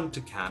drawn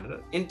to Canada,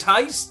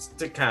 enticed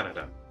to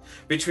Canada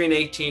between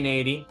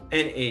 1880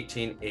 and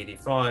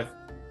 1885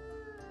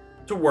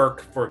 to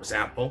work, for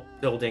example,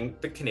 building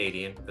the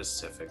Canadian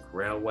Pacific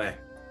Railway.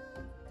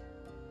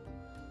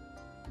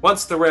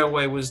 Once the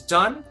railway was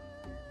done,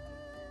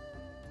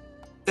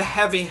 the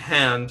heavy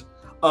hand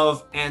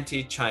of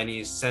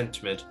anti-Chinese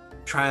sentiment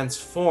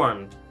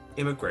transformed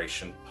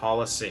immigration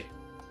policy.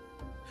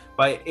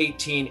 By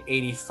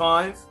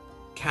 1885,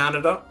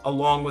 Canada,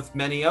 along with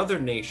many other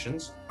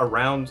nations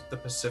around the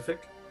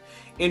Pacific,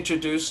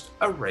 introduced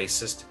a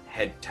racist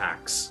head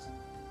tax.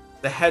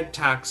 The head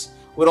tax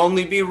would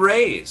only be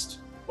raised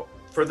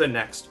for the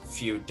next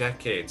few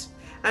decades.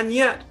 And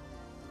yet,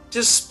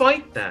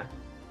 despite that,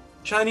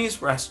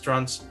 Chinese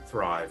restaurants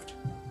thrived.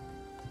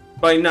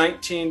 By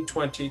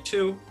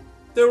 1922,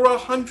 there were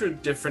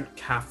 100 different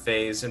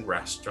cafes and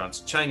restaurants,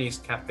 Chinese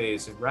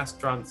cafes and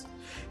restaurants,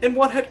 in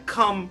what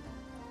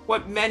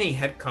many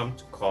had come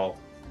to call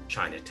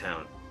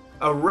Chinatown,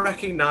 a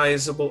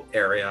recognizable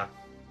area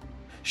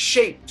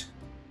shaped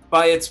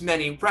by its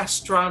many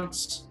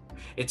restaurants,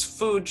 its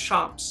food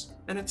shops,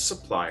 and its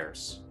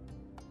suppliers.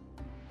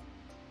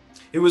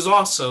 It was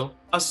also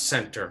a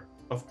center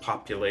of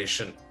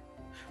population.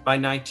 By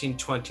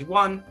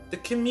 1921, the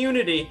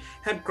community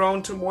had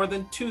grown to more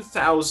than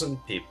 2,000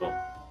 people,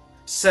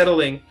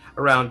 settling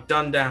around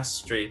Dundas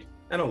Street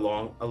and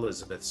along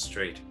Elizabeth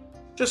Street,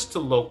 just to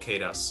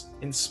locate us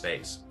in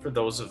space for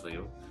those of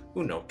you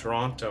who know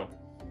Toronto.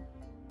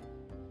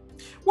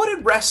 What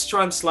did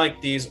restaurants like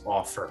these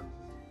offer?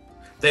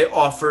 They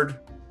offered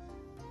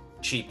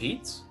cheap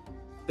eats.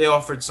 They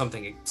offered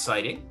something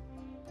exciting.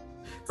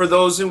 For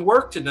those who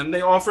worked in them,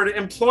 they offered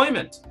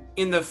employment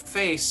in the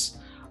face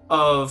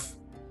of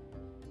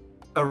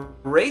a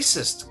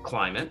racist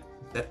climate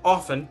that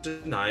often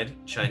denied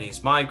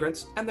Chinese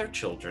migrants and their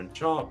children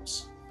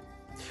jobs.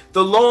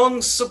 The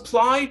long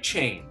supply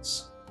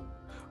chains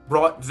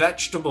brought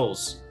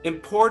vegetables,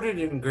 imported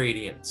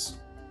ingredients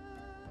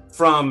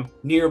from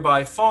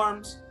nearby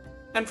farms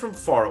and from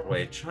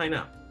faraway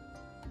China.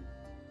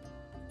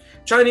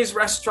 Chinese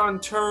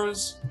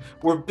restaurateurs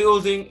were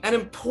building an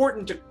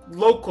important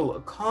local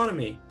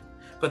economy,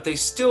 but they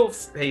still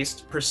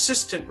faced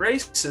persistent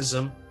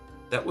racism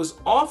that was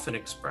often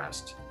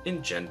expressed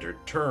in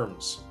gendered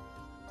terms.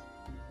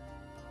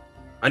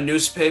 A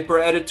newspaper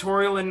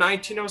editorial in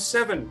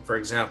 1907, for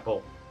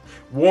example,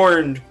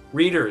 warned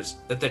readers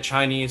that the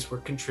Chinese were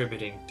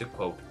contributing to,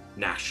 quote,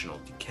 national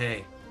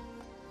decay.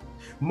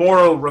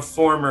 Moral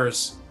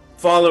reformers,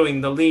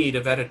 following the lead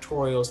of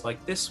editorials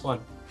like this one,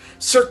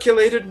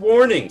 circulated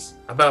warnings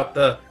about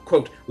the,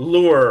 quote,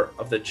 lure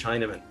of the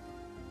Chinaman.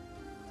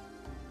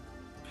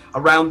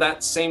 Around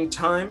that same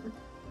time,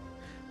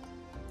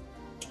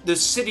 the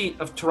city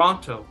of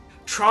Toronto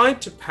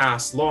tried to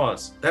pass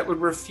laws that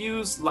would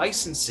refuse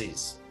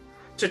licenses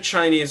to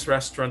Chinese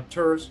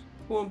restaurateurs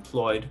who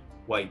employed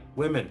white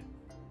women.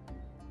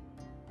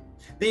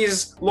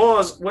 These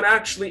laws would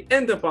actually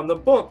end up on the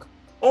book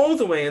all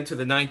the way into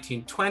the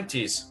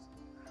 1920s,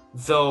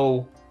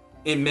 though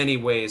in many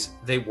ways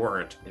they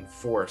weren't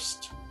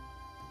enforced.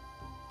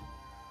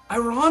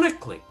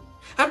 Ironically,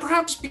 and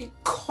perhaps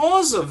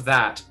because of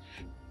that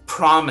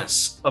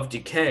promise of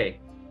decay,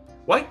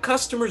 white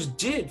customers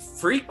did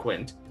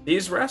frequent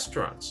these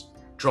restaurants,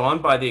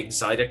 drawn by the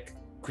exotic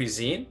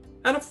cuisine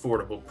and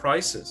affordable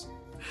prices.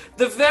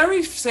 The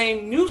very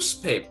same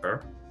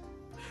newspaper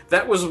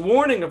that was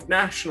warning of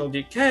national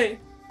decay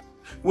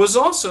was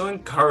also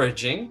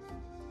encouraging,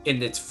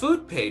 in its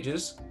food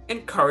pages,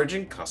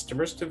 encouraging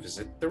customers to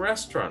visit the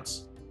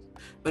restaurants.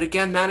 But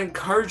again, that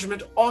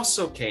encouragement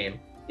also came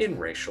in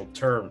racial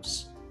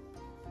terms.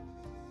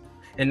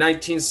 In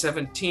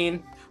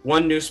 1917,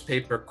 one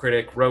newspaper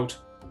critic wrote,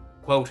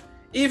 quote,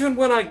 "Even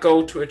when I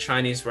go to a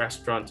Chinese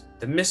restaurant,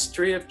 the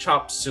mystery of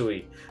chop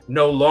suey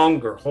no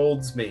longer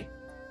holds me.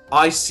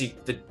 I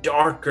seek the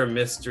darker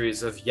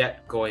mysteries of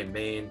yet goi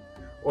mein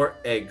or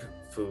egg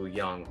foo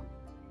young."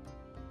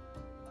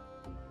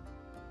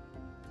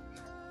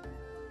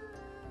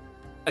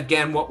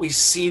 Again, what we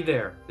see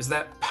there is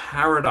that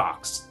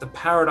paradox, the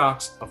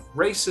paradox of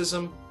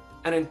racism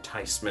and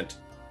enticement.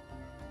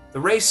 The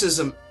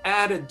racism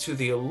added to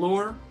the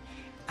allure,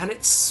 and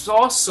it's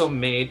also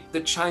made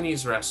the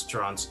Chinese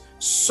restaurants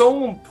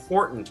so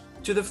important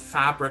to the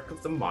fabric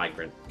of the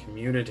migrant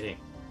community.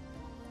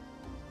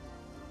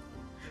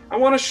 I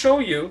want to show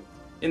you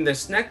in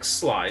this next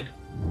slide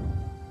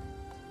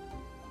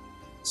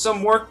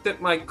some work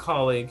that my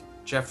colleague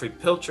Jeffrey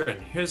Pilcher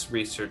and his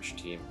research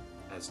team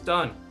has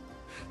done.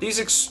 These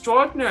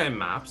extraordinary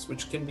maps,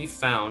 which can be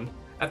found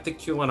at the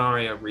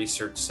Culinary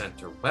Research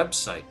Center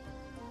website,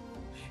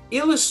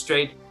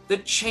 illustrate the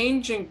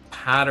changing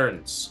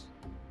patterns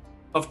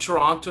of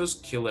Toronto's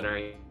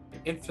culinary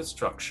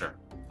infrastructure.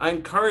 I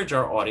encourage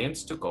our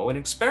audience to go and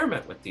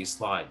experiment with these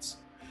slides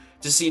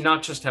to see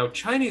not just how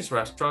Chinese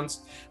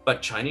restaurants,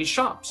 but Chinese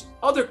shops,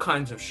 other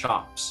kinds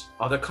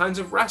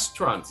of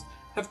restaurants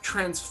have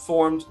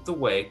transformed the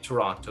way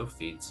Toronto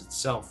feeds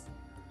itself.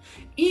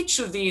 Each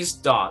of these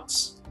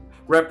dots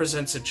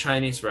represents a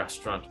Chinese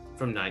restaurant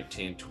from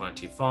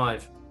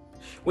 1925.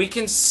 We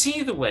can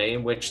see the way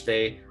in which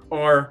they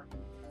are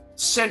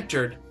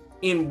centered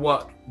in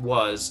what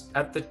was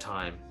at the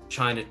time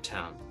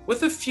Chinatown,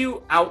 with a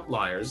few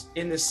outliers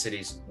in the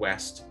city's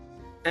west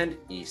and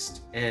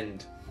east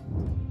end.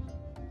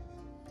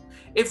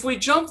 If we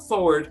jump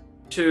forward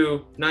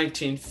to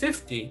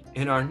 1950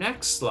 in our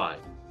next slide,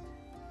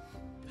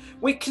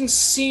 we can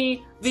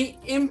see the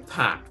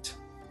impact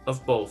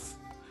of both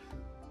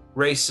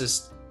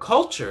racist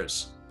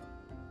cultures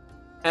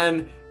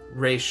and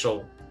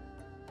racial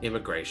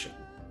immigration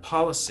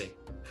policy.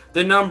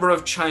 The number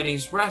of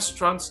Chinese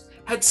restaurants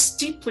had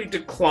steeply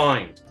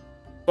declined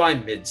by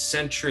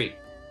mid-century.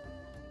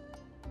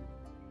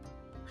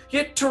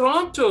 Yet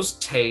Toronto's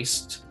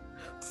taste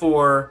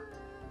for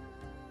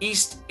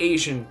East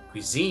Asian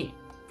cuisine,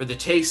 for the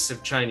tastes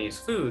of Chinese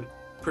food,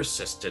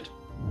 persisted.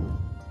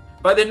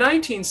 By the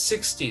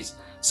 1960s,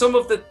 some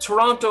of the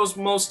Toronto's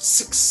most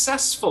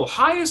successful,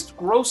 highest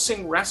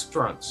grossing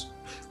restaurants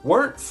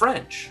weren't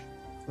French,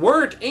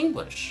 weren't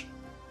English.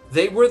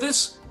 They were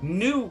this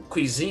new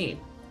cuisine.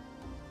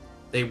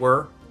 They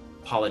were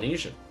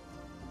Polynesian.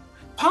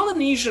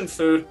 Polynesian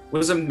food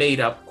was a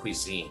made-up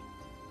cuisine.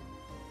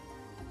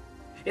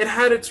 It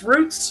had its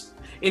roots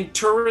in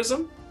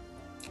tourism,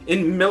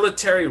 in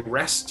military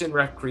rest and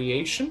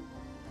recreation,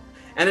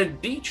 and in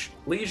beach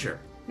leisure,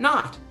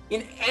 not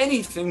in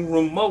anything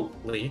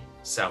remotely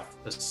South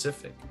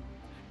Pacific.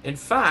 In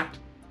fact,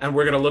 and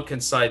we're going to look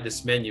inside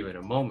this menu in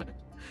a moment,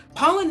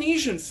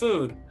 Polynesian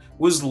food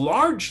was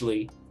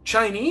largely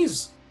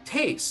Chinese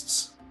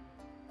tastes,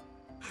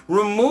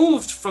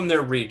 removed from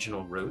their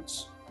regional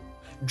roots,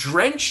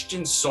 drenched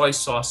in soy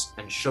sauce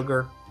and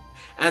sugar,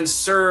 and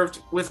served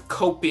with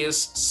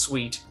copious,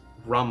 sweet,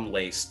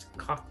 rum-laced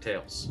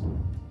cocktails.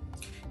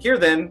 Here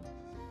then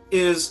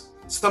is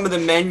some of the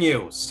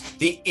menus,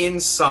 the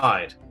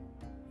inside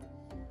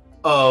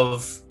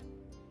of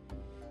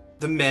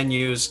the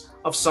menus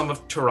of some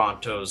of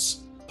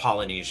Toronto's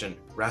Polynesian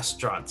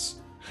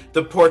restaurants.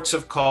 The ports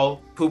of call,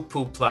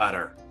 poo-poo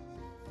platter,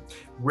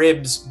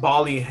 ribs,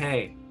 bali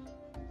hei,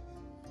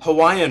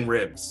 Hawaiian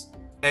ribs,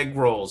 egg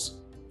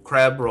rolls,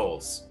 crab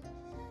rolls.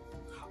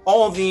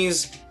 All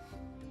these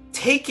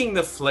taking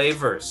the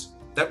flavors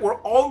that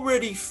were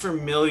already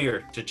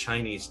familiar to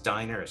Chinese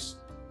diners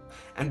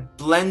and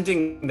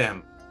blending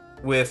them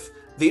with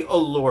the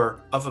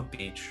allure of a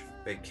beach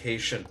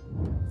vacation.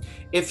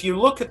 If you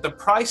look at the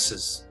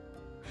prices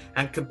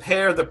and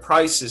compare the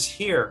prices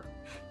here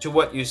to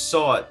what you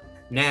saw at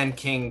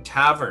Nanking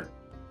Tavern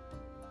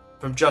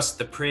from just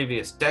the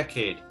previous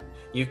decade,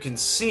 you can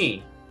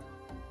see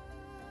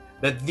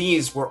that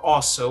these were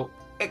also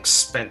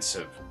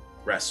expensive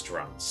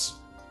restaurants.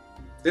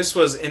 This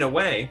was, in a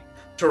way,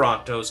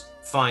 Toronto's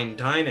fine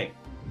dining.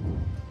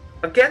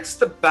 Against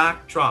the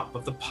backdrop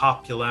of the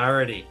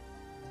popularity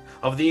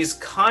of these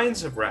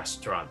kinds of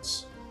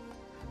restaurants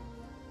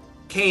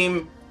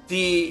came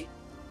the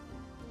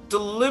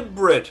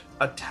deliberate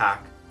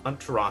attack on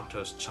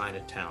Toronto's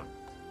Chinatown.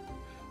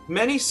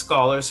 Many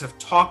scholars have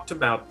talked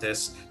about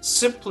this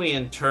simply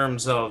in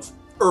terms of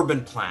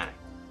urban planning.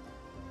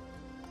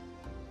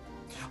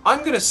 I'm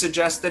going to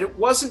suggest that it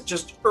wasn't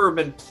just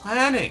urban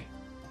planning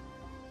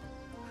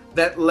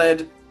that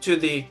led to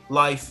the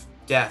life,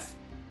 death,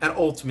 and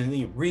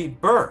ultimately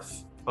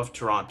rebirth of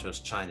Toronto's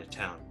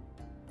Chinatown.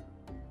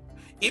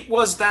 It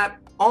was that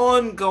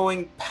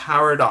ongoing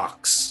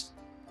paradox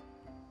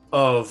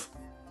of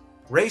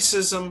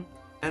racism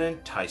and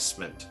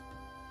enticement.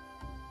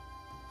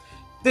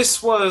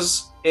 This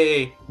was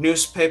a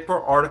newspaper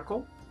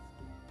article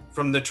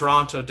from the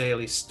Toronto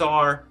Daily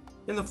Star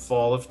in the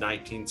fall of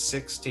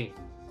 1960.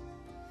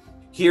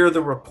 Here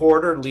the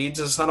reporter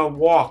leads us on a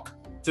walk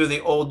through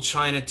the old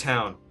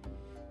Chinatown.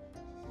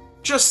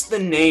 Just the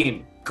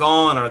name,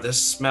 "Gone are the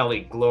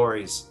smelly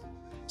glories,"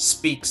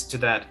 speaks to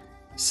that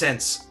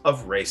sense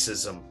of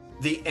racism,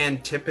 the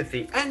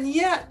antipathy, and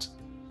yet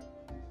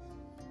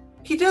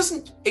he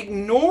doesn't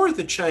ignore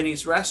the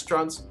Chinese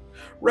restaurants.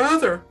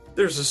 Rather,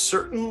 there's a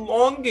certain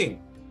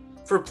longing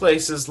for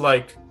places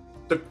like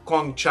the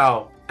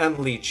Guangzhou and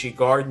Lychee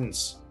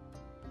Gardens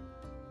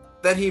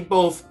that he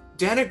both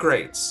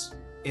denigrates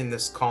in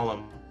this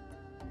column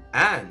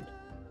and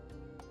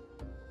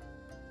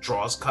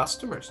draws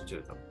customers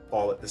to them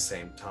all at the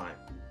same time.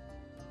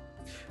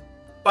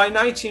 By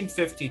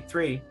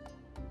 1953,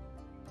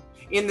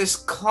 in this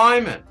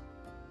climate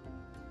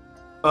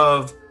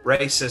of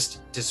racist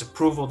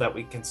disapproval that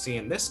we can see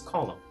in this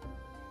column,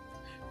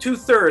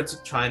 2/3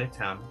 of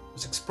Chinatown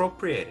was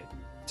expropriated,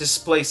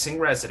 displacing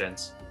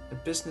residents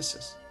and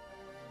businesses.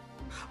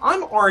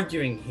 I'm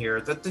arguing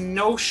here that the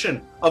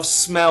notion of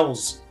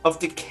smells, of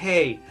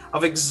decay,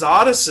 of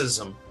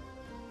exoticism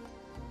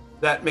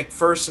that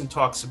McPherson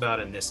talks about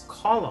in this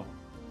column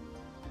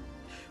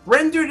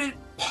rendered it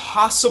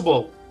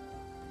possible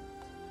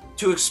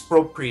to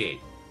expropriate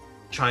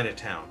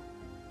Chinatown.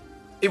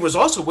 It was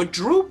also what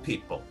drew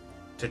people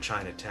to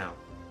Chinatown.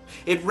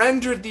 It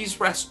rendered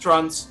these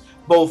restaurants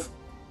both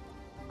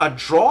a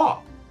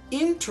draw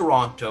in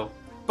Toronto,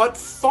 but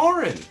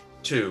foreign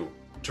to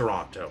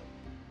Toronto.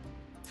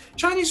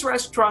 Chinese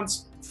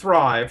restaurants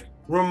thrived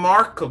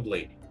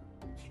remarkably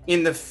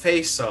in the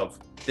face of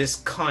this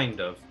kind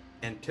of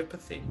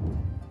antipathy.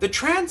 The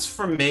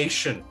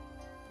transformation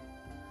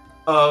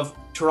of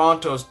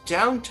Toronto's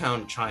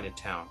downtown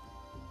Chinatown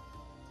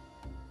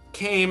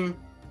came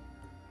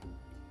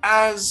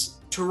as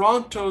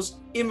Toronto's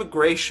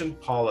immigration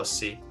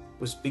policy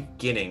was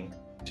beginning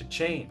to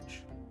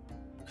change.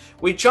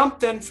 We jump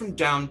then from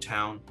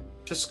downtown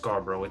to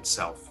Scarborough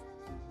itself.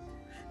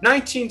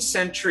 19th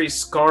century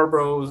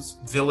Scarborough's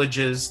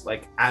villages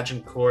like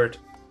Agincourt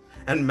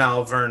and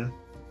Malvern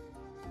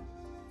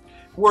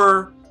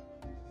were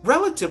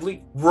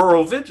relatively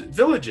rural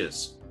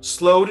villages,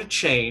 slow to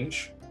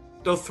change,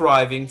 though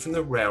thriving from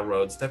the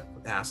railroads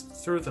that passed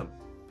through them.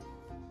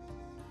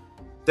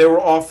 They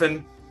were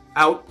often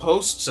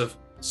outposts of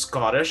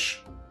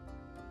Scottish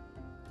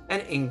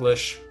and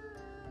English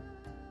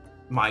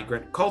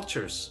migrant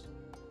cultures.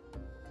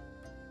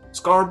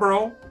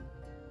 Scarborough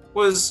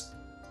was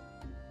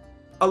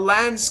a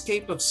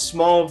landscape of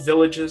small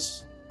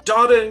villages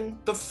dotting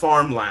the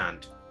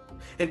farmland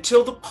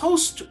until the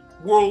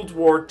post-World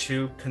War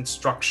II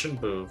construction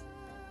boom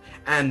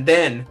and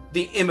then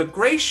the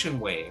immigration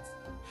wave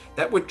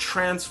that would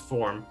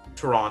transform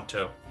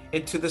Toronto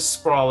into the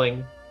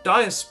sprawling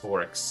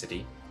diasporic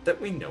city that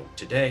we know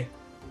today.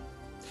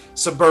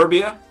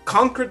 Suburbia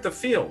conquered the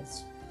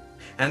fields,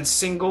 and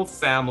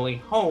single-family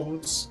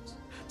homes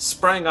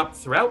sprang up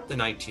throughout the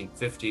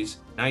 1950s,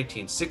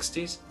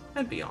 1960s,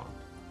 and beyond.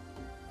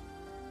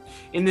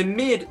 In the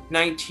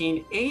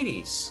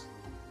mid-1980s,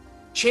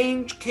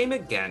 change came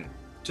again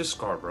to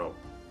Scarborough.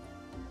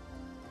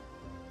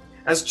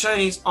 As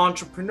Chinese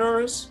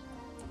entrepreneurs,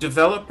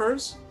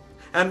 developers,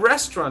 and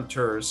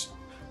restaurateurs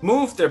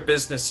moved their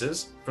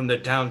businesses from the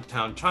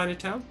downtown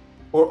Chinatown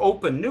or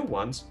opened new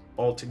ones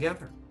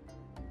altogether.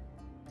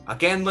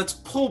 Again, let's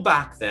pull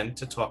back then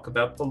to talk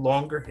about the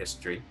longer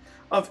history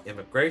of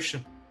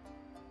immigration.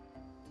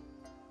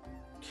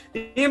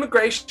 The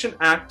Immigration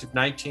Act of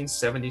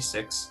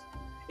 1976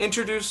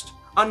 introduced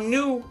a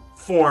new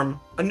form,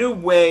 a new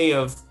way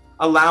of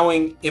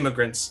allowing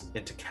immigrants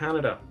into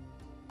Canada.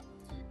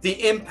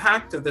 The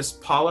impact of this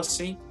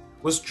policy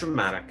was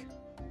dramatic.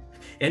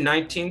 In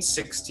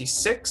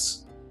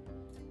 1966,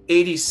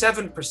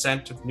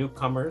 87% of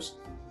newcomers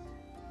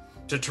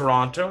to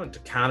Toronto and to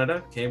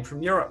Canada came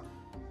from Europe.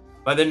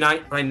 By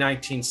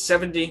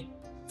 1970,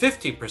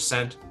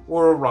 50%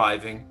 were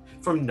arriving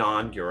from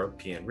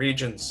non-European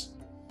regions.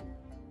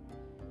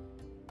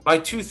 By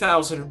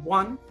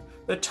 2001,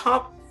 the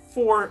top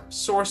 4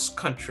 source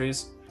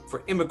countries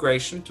for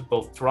immigration to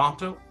both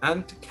Toronto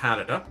and to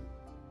Canada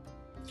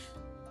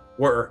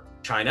were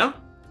China,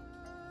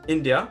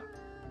 India,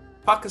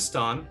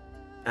 Pakistan,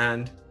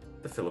 and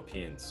the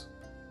Philippines.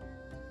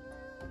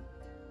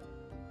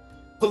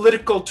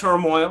 Political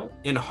turmoil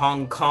in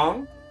Hong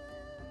Kong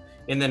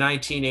in the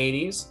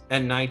 1980s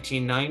and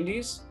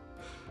 1990s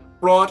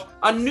brought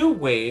a new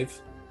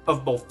wave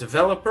of both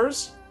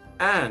developers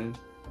and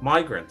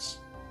migrants.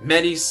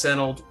 Many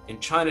settled in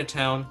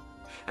Chinatown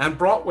and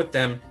brought with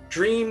them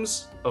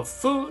dreams of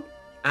food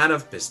and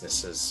of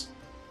businesses.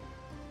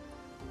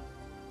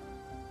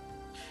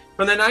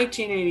 From the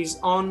 1980s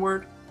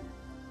onward,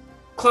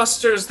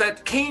 clusters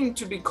that came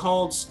to be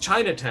called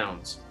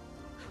Chinatowns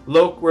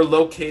were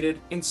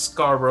located in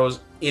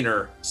Scarborough's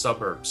inner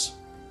suburbs.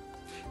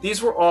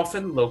 These were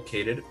often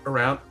located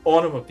around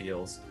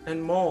automobiles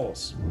and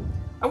malls.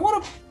 I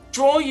want to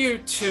draw you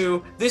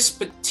to this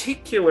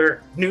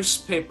particular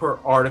newspaper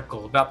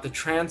article about the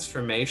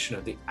transformation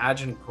of the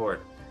Agincourt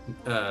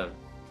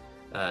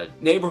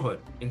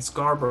neighborhood in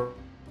Scarborough.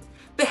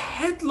 The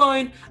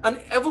headline, An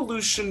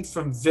Evolution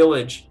from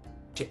Village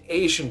to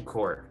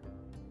Agincourt.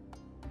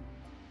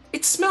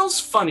 It smells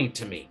funny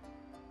to me.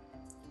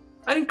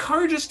 I'd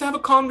encourage us to have a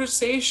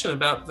conversation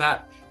about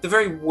that, the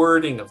very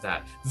wording of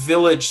that.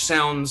 Village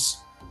sounds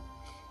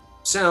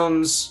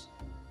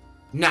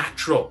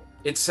natural.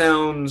 It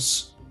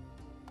sounds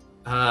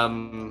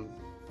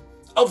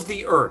of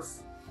the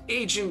earth.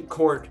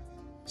 Agincourt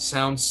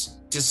sounds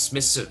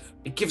dismissive.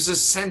 It gives a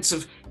sense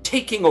of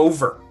taking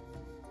over.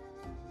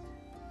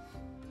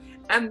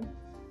 And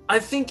I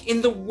think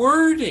in the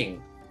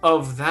wording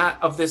of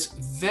this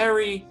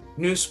very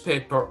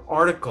newspaper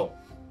article,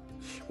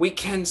 we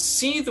can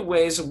see the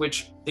ways in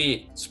which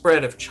the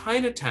spread of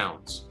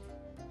Chinatowns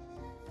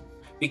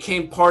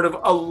became part of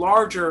a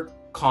larger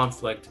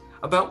conflict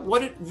about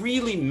what it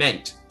really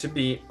meant to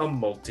be a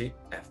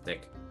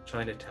multi-ethnic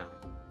Chinatown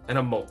and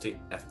a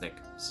multi-ethnic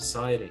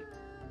society.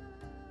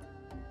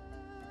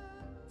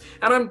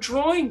 And I'm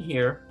drawing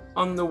here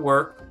on the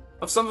work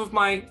of some of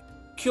my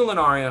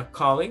Culinaria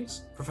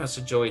colleagues,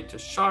 Professor Joyita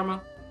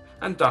Sharma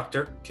and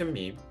Dr.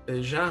 Camille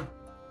Bejean.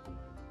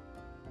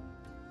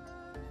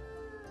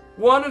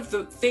 One of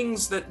the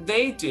things that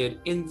they did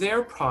in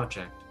their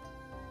project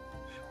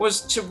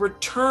was to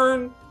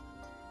return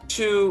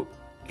to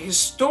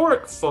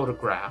historic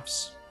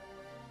photographs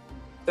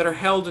that are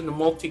held in the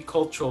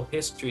Multicultural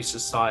History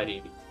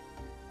Society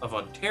of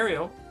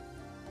Ontario,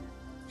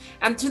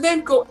 and to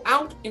then go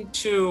out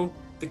into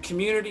the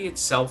community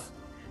itself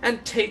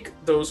and take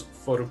those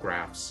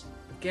photographs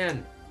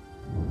again.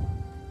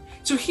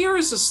 So here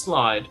is a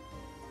slide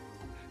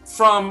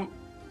from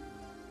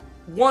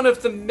one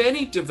of the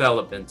many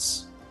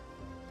developments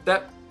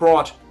that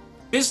brought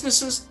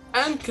businesses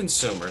and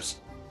consumers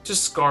to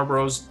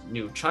Scarborough's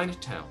new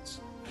Chinatowns.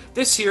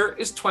 This here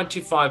is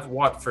 25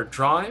 Watford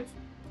Drive,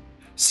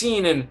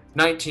 seen in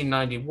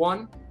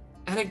 1991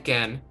 and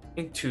again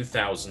in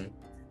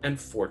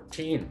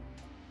 2014.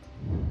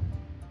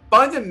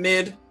 By the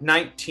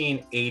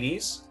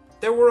mid-1980s,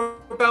 there were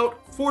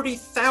about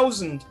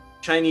 40,000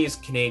 Chinese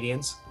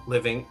Canadians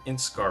living in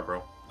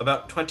Scarborough,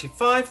 about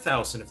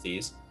 25,000 of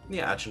these in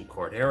the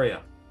Agincourt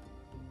area.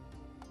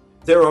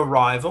 Their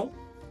arrival,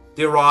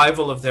 the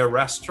arrival of their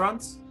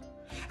restaurants,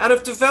 and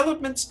of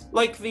developments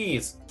like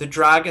these, the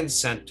Dragon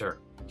Centre,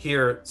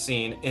 here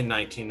seen in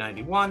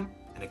 1991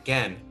 and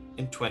again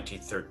in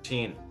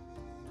 2013.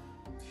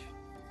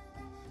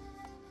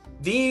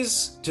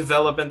 These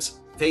developments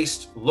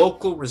faced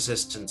local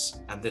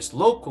resistance, and this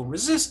local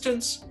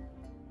resistance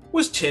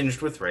was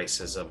tinged with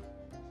racism.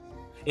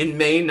 In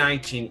May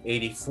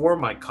 1984,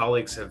 my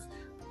colleagues have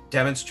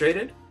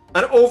demonstrated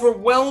an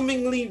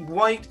overwhelmingly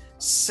white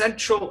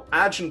Central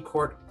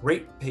Agincourt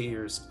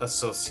Ratepayers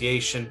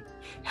Association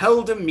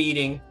held a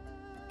meeting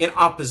in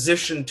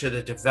opposition to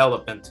the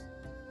development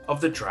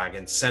of the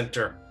Dragon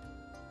Centre.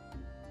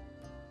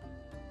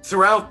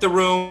 Throughout the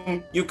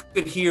room, you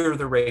could hear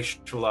the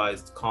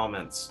racialized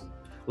comments.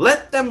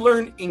 Let them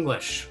learn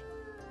English.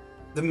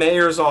 The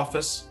mayor's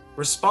office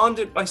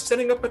responded by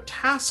setting up a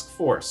task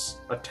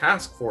force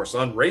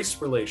on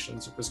race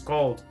relations, it was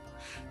called,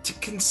 to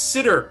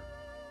consider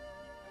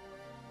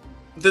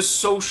the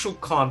social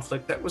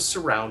conflict that was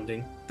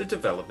surrounding the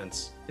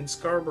developments in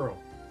Scarborough.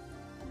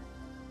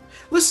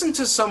 Listen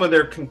to some of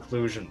their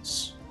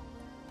conclusions.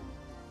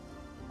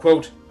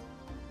 Quote,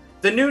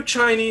 "The new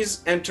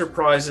Chinese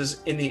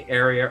enterprises in the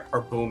area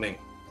are booming.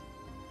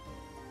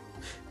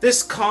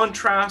 This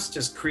contrast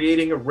is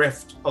creating a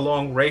rift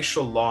along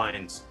racial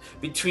lines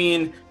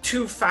between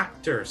two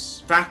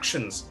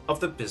factions of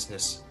the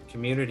business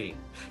community.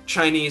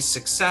 Chinese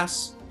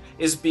success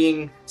is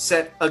being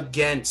set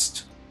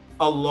against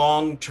a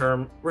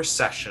long-term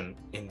recession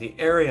in the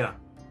area."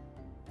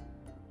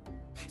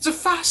 It's a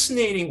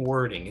fascinating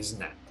wording,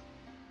 isn't it?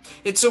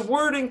 It's a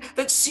wording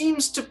that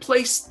seems to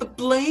place the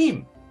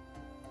blame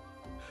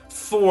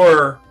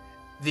for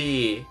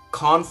the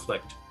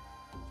conflict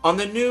on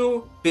the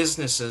new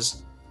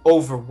businesses,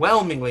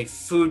 overwhelmingly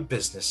food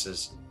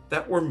businesses,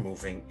 that were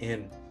moving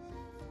in.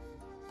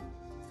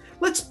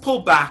 Let's pull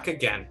back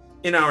again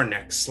in our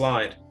next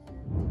slide.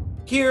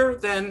 Here,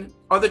 then,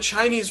 are the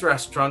Chinese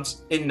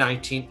restaurants in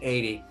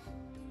 1980.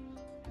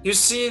 You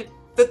see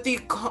that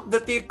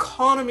the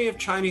economy of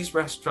Chinese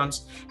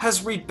restaurants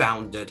has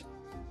rebounded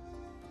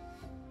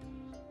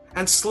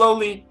and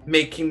slowly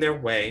making their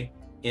way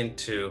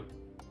into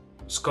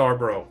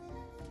Scarborough.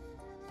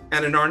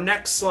 And in our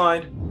next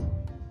slide,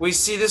 we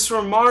see this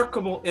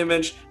remarkable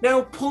image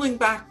now pulling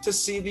back to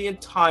see the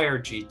entire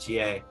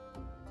GTA.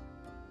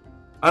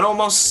 An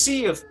almost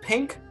sea of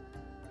pink,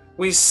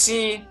 we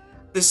see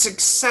the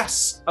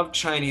success of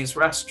Chinese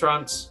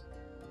restaurants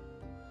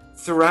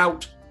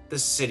throughout the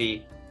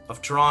city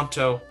of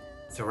Toronto,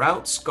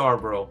 throughout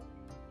Scarborough,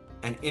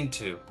 and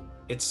into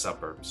its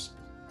suburbs.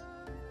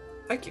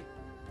 Thank you.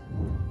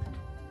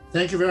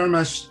 Thank you very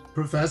much,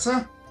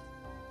 Professor.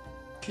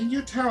 Can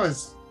you tell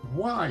us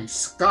why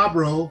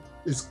Scarborough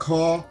is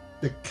called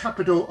the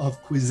capital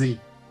of cuisine?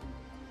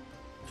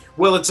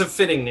 Well, it's a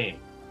fitting name.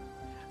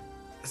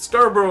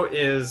 Scarborough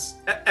is,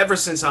 ever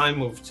since I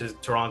moved to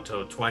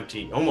Toronto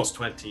almost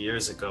 20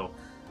 years ago,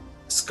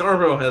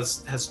 Scarborough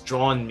has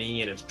drawn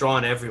me and it's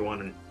drawn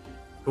everyone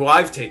who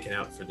I've taken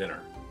out for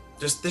dinner.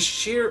 Just the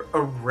sheer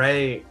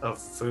array of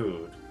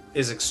food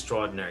is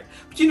extraordinary.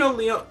 But you know,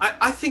 Leo,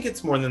 I think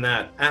it's more than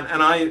that.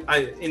 And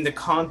I in the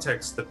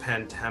context of the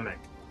pandemic,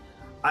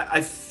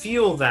 I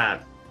feel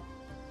that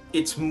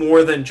it's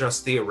more than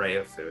just the array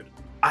of food.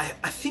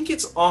 I think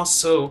it's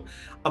also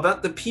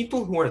about the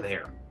people who are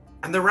there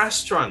and the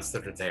restaurants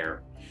that are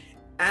there,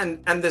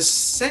 and the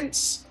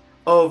sense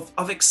of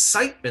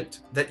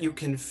excitement that you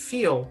can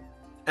feel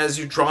as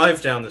you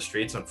drive down the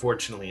streets.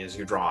 Unfortunately, as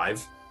you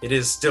drive, it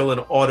is still an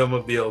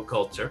automobile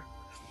culture.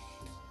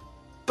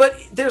 But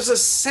there's a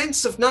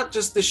sense of not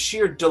just the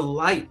sheer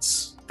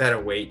delights that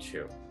await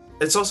you,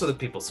 it's also the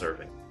people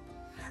serving.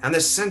 And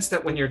the sense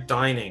that when you're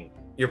dining,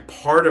 you're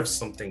part of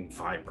something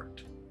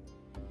vibrant.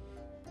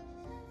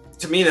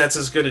 To me, that's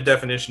as good a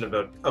definition of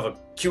a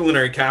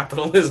culinary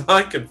capital as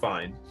I could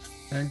find.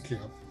 Thank you.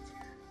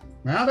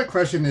 My other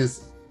question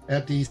is,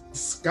 at the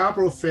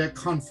Scarborough Fair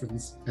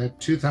Conference at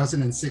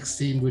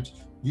 2016, which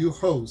you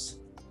host,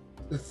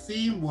 the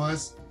theme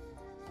was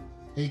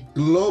a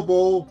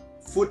global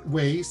food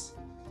waste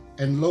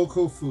and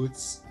local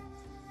foods.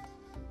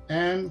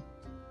 And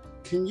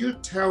can you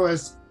tell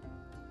us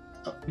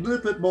a little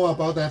bit more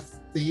about that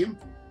theme,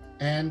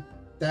 and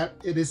that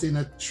it is in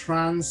a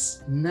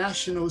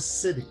transnational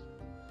city?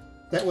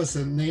 That was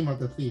the name of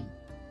the theme.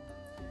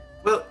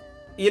 Well,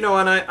 you know,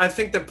 and I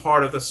think that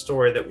part of the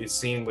story that we've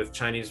seen with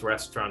Chinese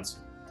restaurants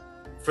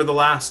for the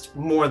last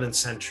more than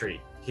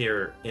century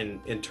here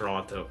in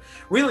Toronto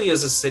really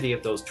is a city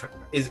of those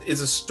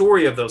is a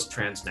story of those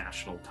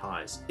transnational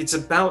ties. It's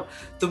about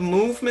the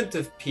movement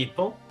of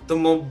people, the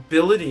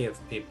mobility of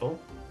people,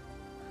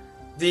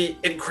 the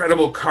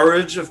incredible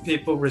courage of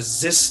people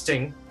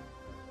resisting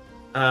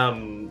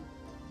the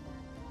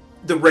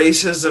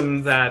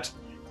racism that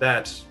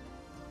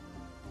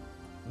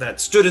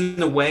stood in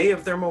the way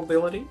of their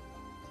mobility.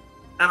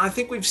 And I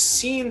think we've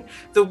seen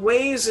the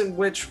ways in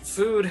which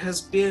food has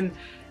been,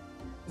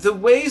 the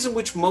ways in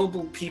which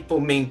mobile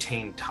people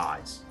maintain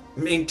ties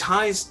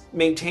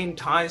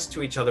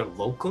to each other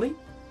locally,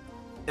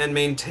 and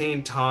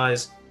maintain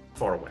ties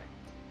far away.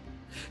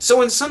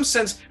 So in some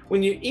sense,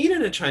 when you eat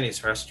in a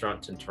Chinese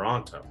restaurant in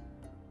Toronto,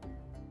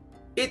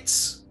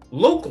 it's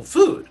local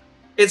food.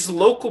 It's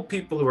local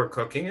people who are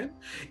cooking it.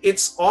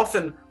 It's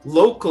often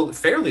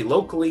fairly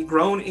locally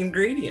grown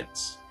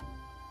ingredients.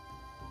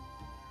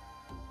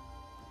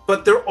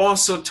 But they're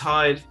also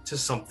tied to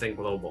something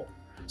global.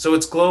 So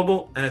it's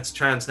global and it's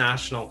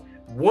transnational.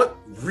 What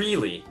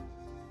really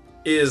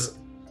is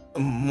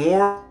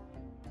more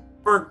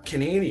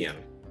Canadian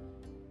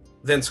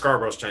than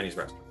Scarborough's Chinese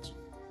restaurants?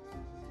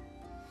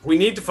 We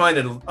need to find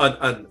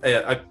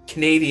a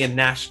Canadian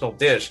national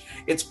dish.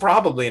 It's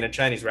probably in a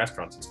Chinese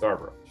restaurant in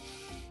Scarborough.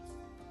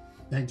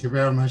 Thank you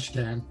very much,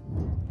 Dan.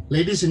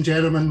 Ladies and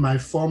gentlemen, my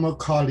former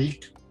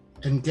colleague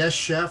and guest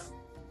chef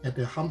at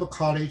the Humber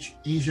College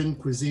Asian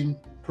Cuisine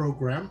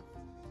Program,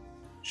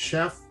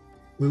 Chef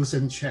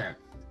Wilson Chan.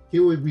 He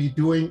will be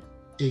doing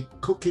a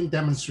cooking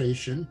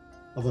demonstration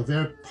of a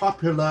very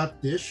popular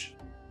dish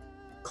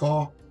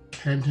called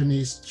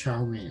Cantonese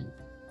Chow Mein.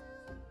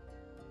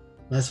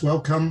 Let's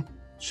welcome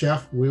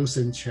Chef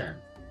Wilson Chan.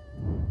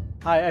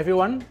 Hi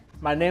everyone,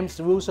 my name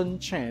is Wilson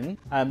Chan.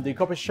 I'm the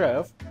corporate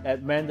chef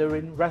at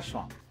Mandarin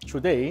Restaurants.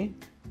 Today,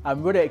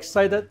 I'm really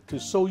excited to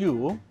show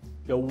you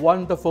the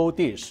wonderful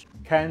dish,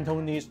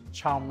 Cantonese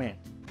Chow Mein.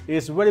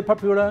 It's very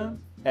popular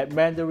at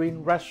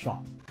Mandarin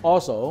Restaurant.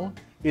 Also,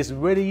 it's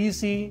very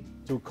easy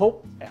to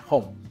cook at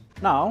home.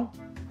 Now,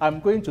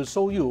 I'm going to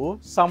show you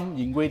some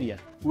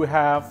ingredients. We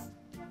have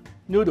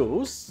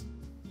noodles,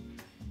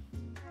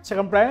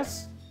 chicken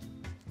breast,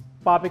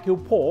 barbecue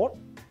pork,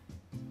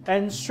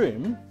 and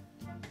shrimp.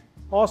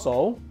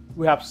 Also,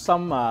 we have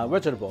some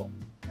vegetable.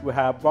 We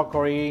have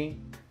broccoli,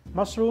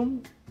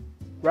 mushroom,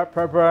 red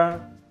pepper,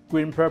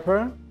 green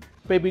pepper,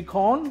 baby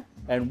corn,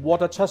 and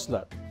water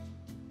chestnut,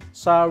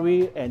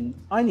 celery, and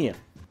onion.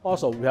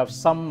 Also, we have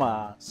some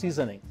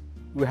seasoning.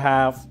 We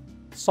have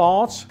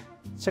salt,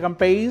 chicken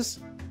base,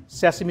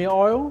 sesame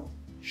oil,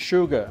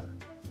 sugar,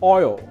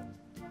 oil,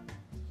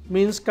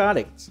 minced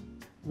garlic,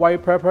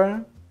 white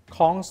pepper,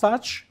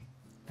 cornstarch,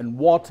 and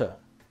water,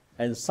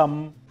 and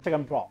some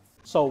chicken broth.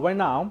 So right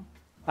now,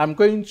 I'm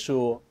going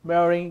to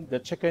marinate the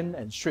chicken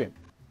and shrimp.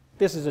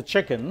 This is the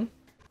chicken.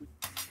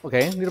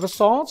 Okay, a little bit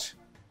salt,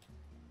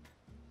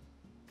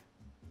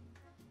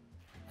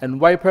 and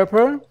white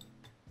pepper,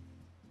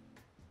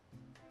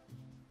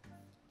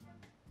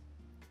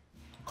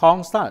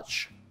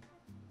 cornstarch,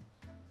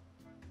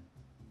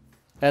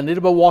 and a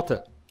little bit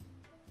water.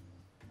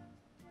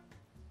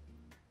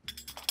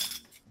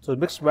 So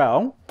mix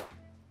well.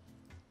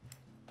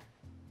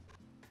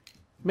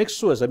 Make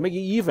sure that make it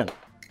even.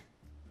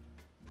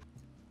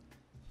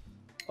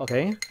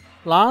 Okay.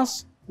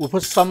 Last, we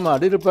put some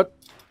little bit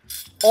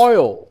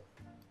oil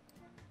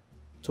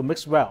to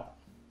mix well.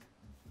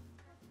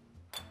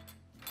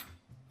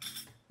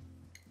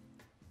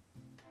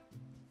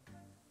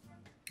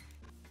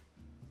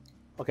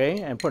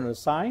 Okay, and put it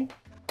aside.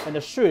 And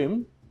the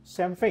shrimp,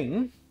 same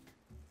thing.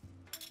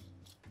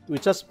 We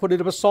just put a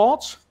little bit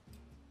salt,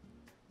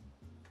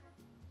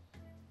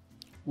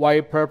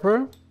 white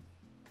pepper,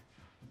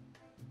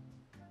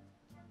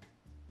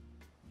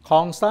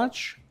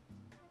 cornstarch,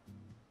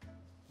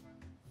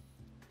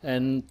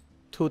 and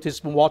 2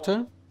 teaspoons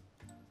water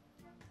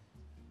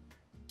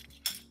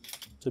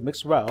to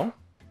mix well.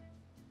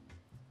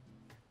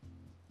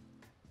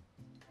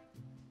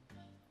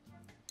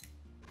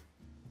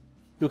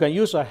 You can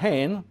use a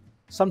hand.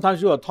 Sometimes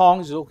your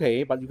tongue is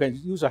okay, but you can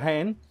use a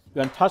hand.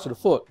 You can touch the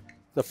food,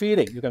 the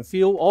feeling. You can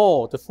feel,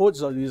 oh, the food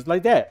is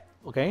like that,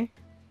 okay?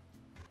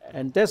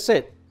 And that's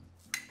it.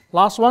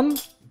 Last one,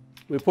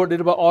 we put a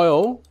little bit of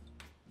oil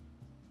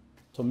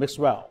to mix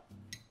well.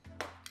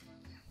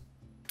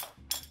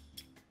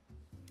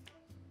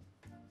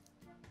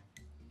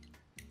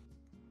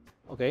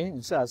 Okay,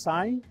 and set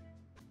aside.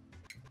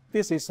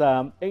 This is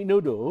egg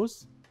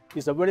noodles.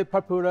 It's a very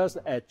popular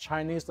at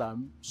Chinese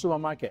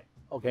supermarket.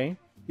 Okay,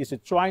 it's a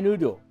dry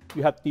noodle.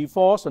 You have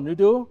defrost the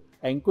noodle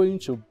and going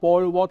to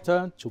boil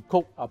water to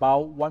cook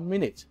about 1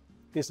 minute.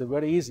 This is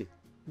very easy.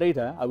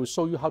 Later, I will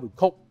show you how to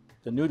cook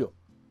the noodle.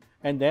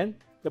 And then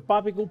the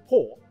barbecue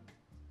pork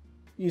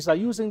is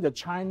using the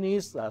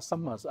Chinese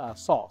summer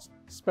sauce,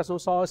 special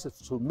sauce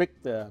to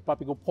make the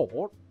barbecue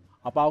pork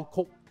about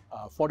cook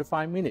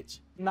 45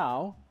 minutes.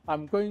 Now,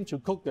 I'm going to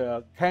cook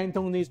the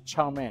Cantonese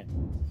Chow Mein.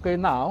 Okay,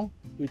 now,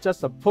 we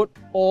just put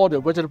all the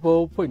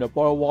vegetable put in the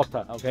boiled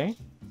water, okay?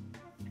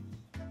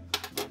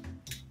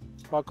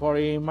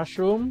 Broccoli,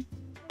 mushroom,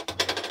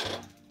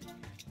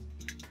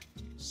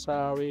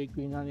 celery,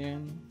 green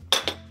onion,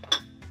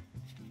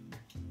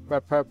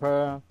 red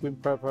pepper, green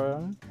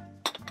pepper,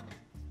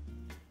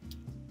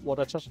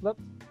 water chestnut,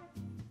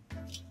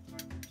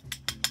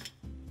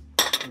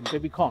 and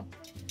baby corn.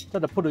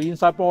 Then I put it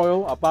inside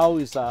boil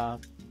about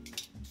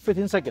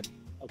 15 seconds,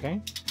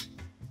 okay?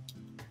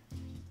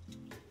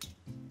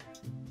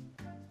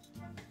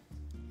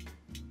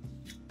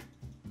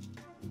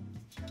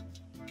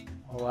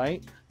 All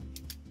right,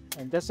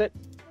 and that's it.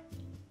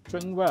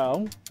 Drain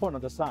well, put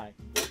on the side,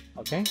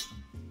 okay?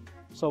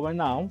 So right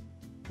now,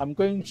 I'm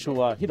going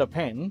to heat a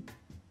pan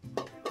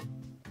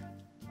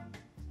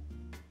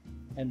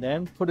and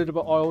then put a little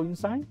bit of oil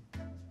inside.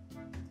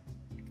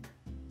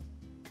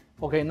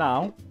 Okay,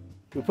 now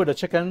we put the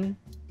chicken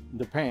in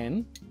the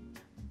pan.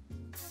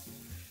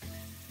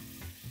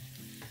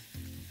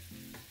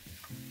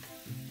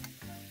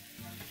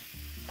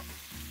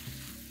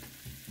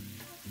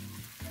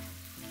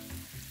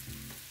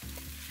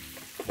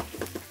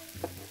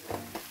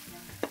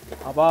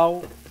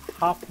 About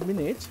half a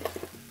minute,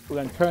 we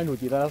can turn to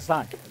the other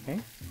side, okay?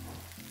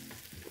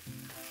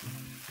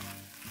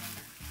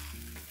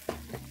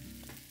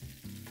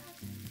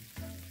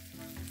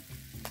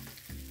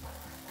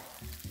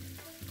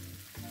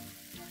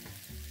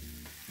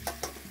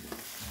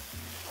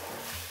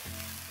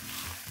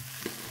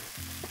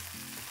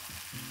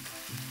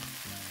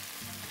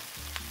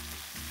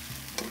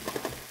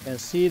 And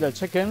see the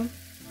chicken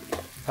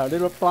have a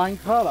little brown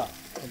color,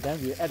 and then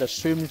we add the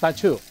shrimp inside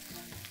too.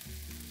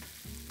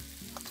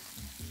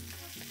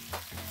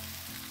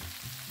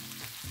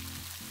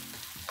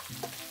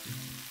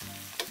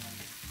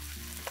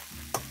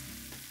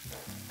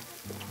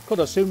 Cook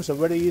the shrimps are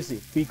very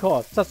easy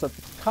because just the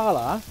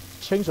color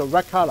change the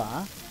red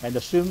color and the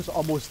shrimps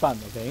almost done,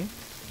 okay?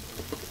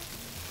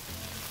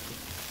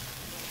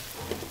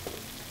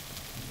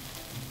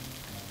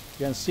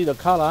 You can see the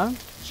color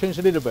change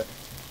a little bit.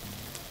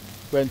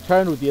 When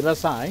turn to the other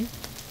side,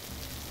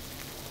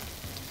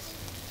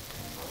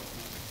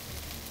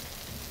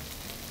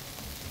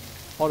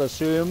 all the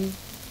shrimp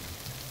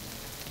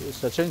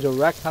is change the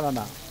red color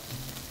now.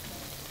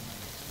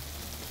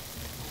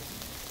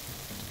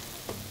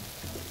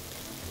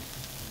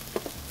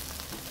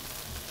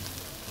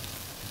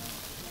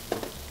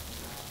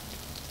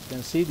 You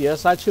can see the other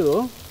side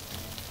too.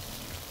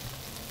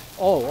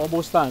 Oh,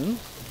 almost done.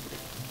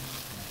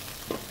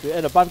 We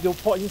add the barbecue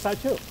pork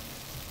inside too.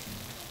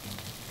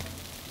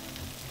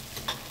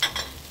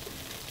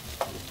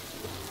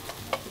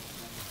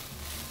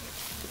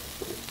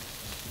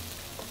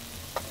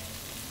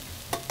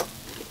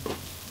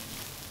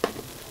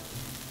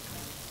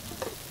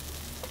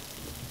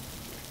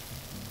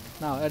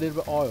 Now add a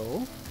little bit of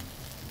oil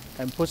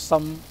and put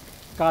some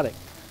garlic.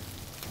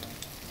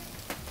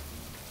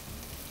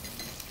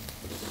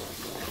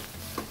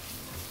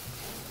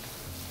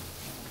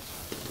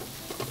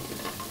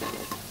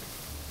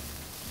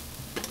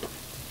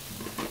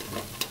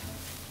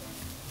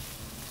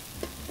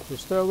 To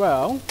stir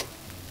well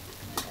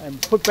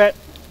and put back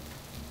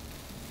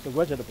the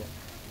vegetable.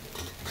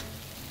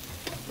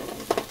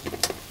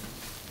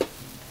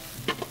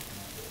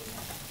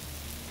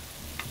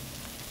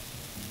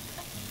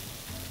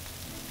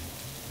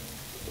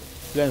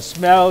 You can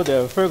smell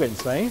the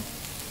fragrance, right?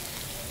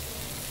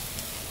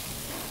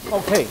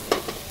 Okay,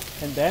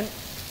 and then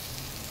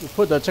you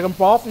put the chicken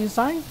broth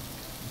inside.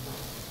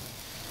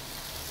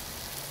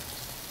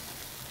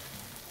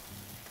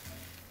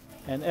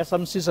 And add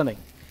some seasoning.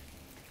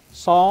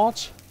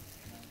 Salt,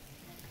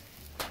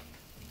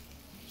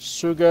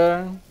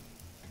 sugar,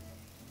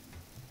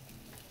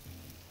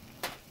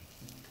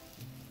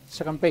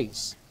 chicken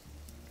base,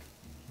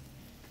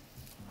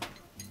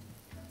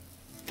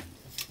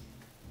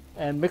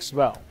 and mix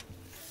well.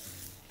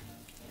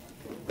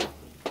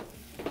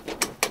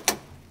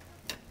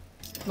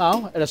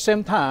 Now, at the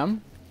same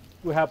time,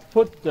 we have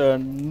put the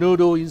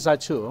noodle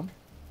inside too.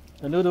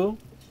 The noodle,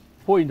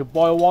 put into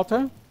boiled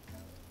water.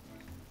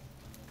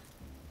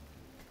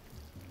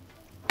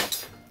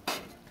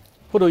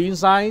 Put it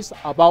inside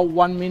about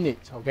 1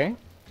 minute, okay?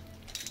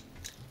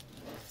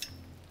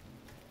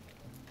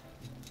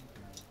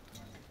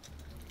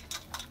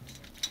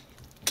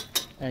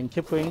 And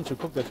keep going to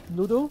cook the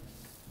noodle.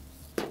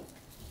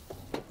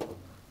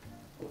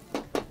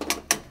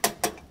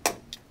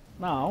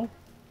 Now,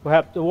 we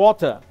have the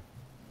water.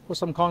 Put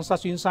some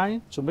cornstarch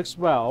inside to mix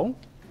well.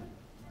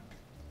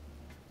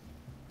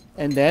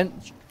 And then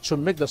to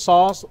make the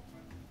sauce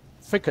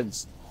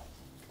thickens.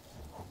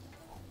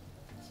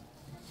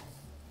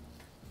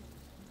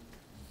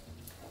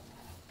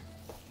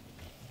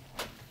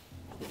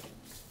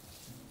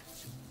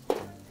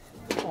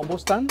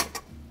 Almost done.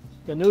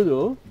 The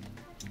noodle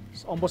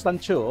is almost done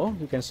too.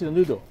 You can see the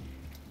noodle.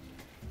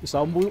 It's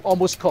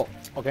almost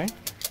cooked, okay?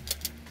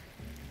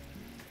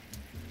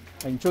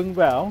 And drink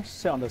well,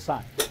 set on the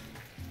side.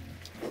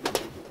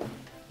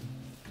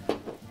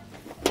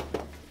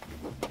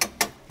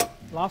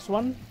 Last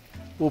one,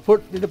 we'll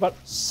put a little bit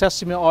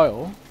sesame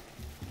oil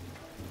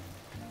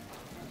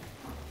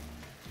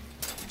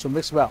to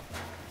mix well.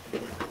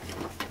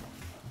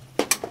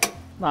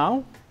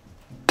 Now,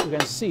 you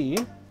can see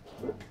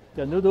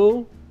the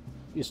noodle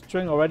is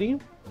drained already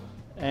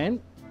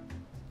and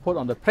put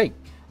on the plate.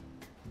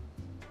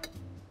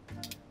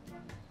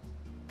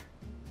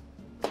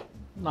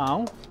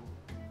 Now,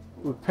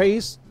 we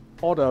place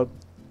all the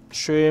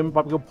shrimp,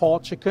 barbecue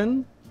pork,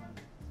 chicken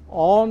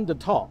on the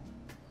top.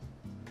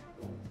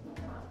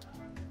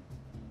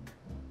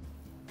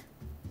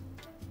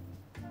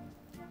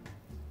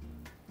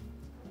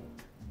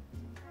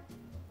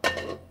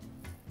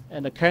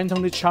 And the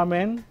Cantonese Chow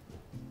Mein,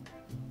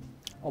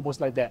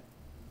 almost like that.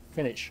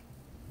 Finish.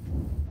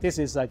 This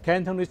is a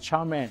Cantonese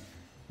Chow Mein.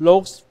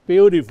 Looks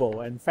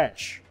beautiful and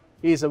fresh.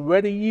 It is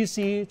very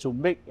easy to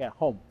make at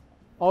home.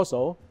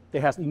 Also,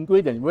 they have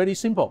ingredients very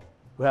simple.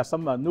 We have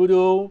some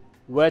noodle,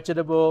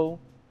 vegetable,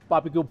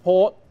 barbecue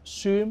pork,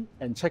 shrimp,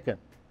 and chicken.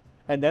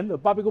 And then the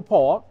barbecue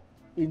pork,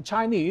 in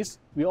Chinese,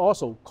 we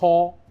also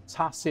call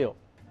char siu.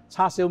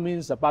 Char siu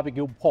means a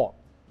barbecue pork.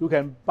 You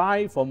can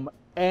buy from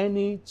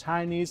any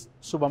Chinese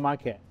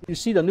supermarket. You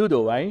see the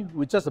noodle, right?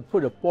 We just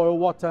put the boiled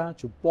water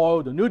to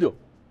boil the noodle.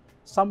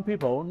 Some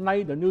people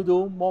like the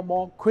noodle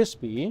more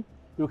crispy.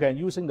 You can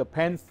using the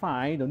pan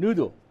fry the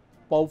noodle.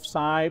 Both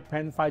sides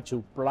pan fry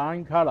to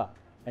brown color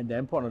and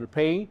then put on the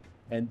plate,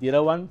 and the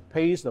other one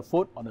place the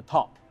food on the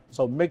top.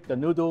 So make the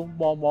noodle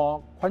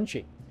more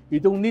crunchy. You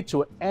don't need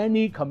to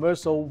any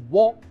commercial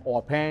wok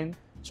or pan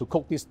to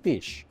cook this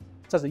dish.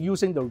 Just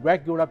using the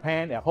regular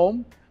pan at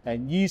home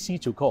and easy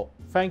to cook.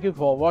 Thank you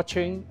for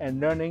watching and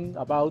learning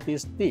about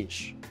this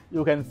dish.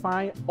 You can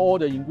find all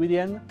the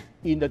ingredients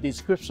in the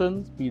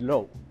description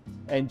below.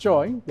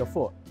 Enjoy your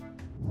food.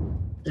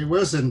 Hey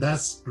Wilson,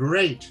 that's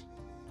great.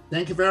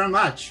 Thank you very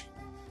much.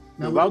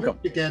 Now You're we're welcome.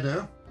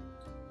 Together,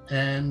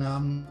 and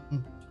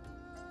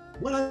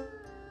what are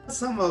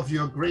some of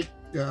your great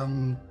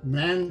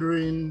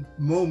Mandarin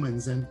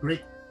moments and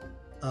great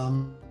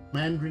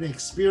Mandarin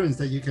experience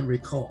that you can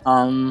recall?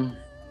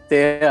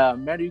 There are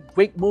many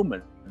great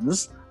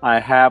moments I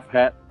have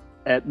had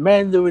at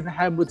Mandarin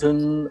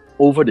Hamilton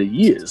over the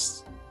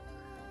years.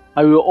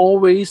 I will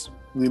always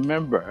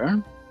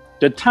remember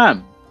the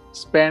time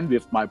spent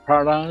with my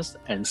partners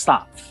and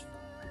staff.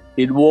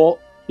 It was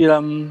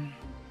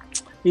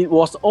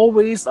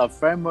always a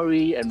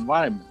family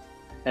environment,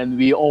 and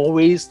we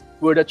always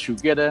worked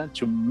together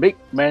to make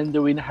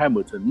Mandarin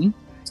Hamilton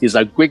is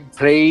a great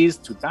place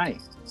to dine.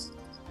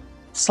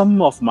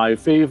 Some of my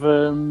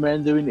favorite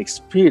Mandarin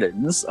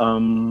experience,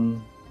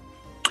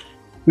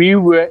 we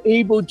were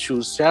able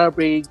to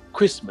celebrate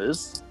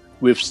Christmas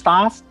with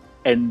staff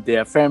and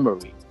their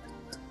family.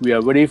 We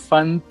are very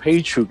fun,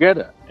 play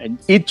together and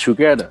eat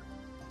together.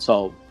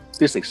 So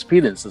this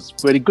experience is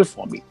very good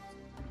for me.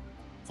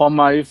 For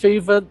my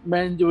favorite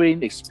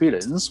Mandarin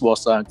experience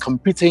was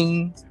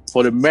competing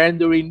for the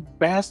Mandarin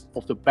Best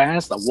of the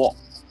Best award.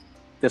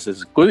 This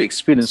is a good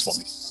experience for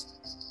me.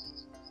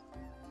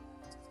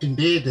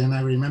 Indeed, and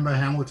I remember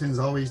Hamilton's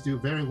always do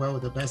very well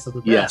with the best of the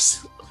best.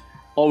 Yes,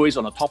 always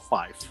on the top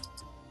 5.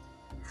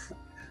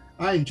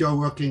 I enjoy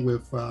working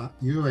with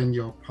you and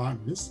your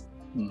partners.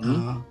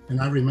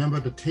 And I remember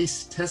the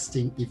taste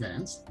testing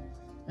events.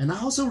 And I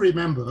also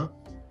remember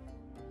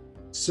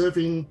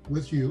serving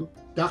with you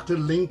Dr.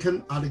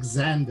 Lincoln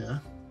Alexander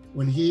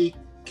when he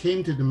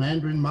came to the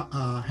Mandarin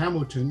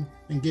Hamilton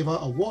and gave out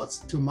awards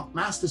to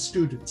master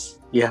students.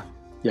 Yeah,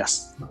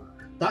 yes.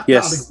 Dr.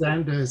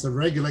 Alexander is a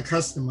regular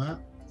customer.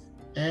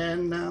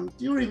 And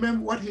do you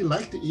remember what he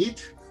liked to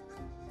eat?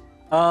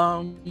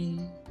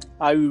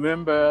 I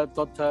remember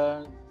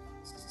Dr.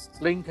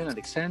 Lincoln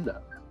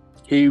Alexander.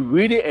 He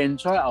really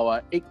enjoyed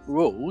our egg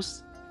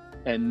rolls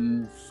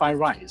and fried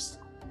rice.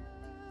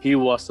 He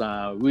was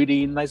a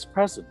really nice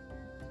person.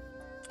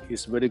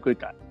 He's a very good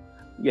guy.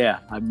 Yeah,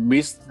 I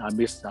miss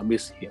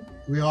him.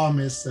 We all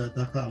miss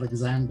Dr.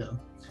 Alexander.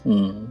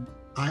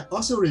 I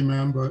also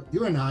remember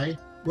you and I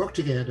worked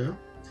together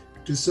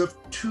to serve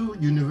 2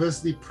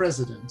 university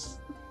presidents.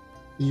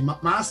 The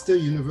Master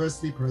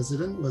University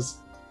President was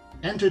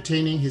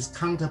entertaining his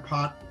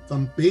counterpart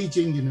from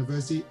Beijing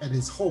University at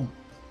his home.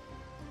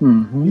 You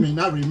may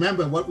not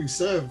remember what we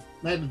served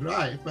night and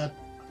dry, but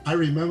I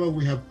remember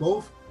we have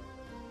both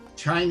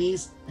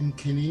Chinese and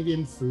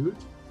Canadian food.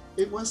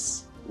 It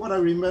was what I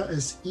remember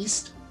as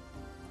East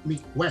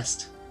meet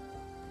West.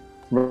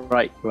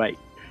 Right.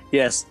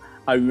 Yes,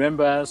 I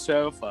remember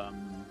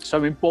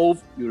serving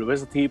both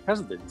university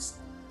presidents.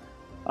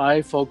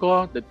 I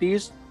forgot the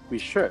dish we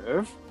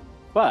served,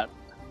 but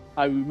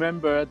I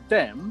remember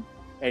them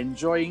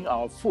enjoying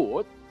our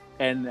food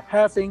and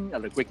having a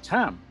great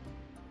time.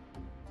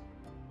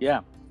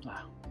 Yeah.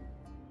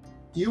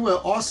 You were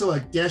also a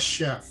guest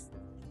chef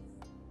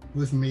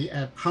with me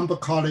at Humber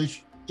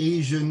College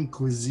Asian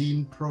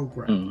Cuisine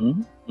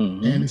Program.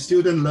 And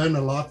students learn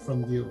a lot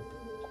from you.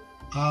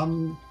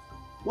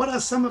 What are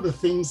some of the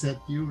things that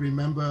you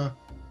remember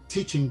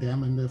teaching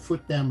them in the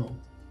food demo?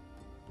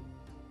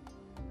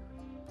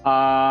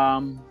 I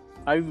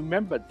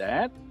remember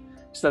that.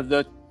 So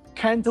the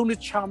Cantonese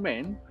Chow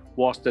Mein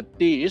was the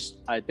dish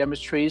I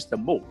demonstrated the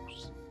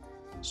most.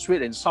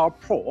 Sweet and sour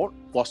pork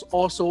was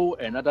also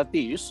another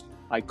dish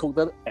I cooked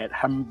at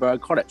Humber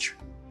College.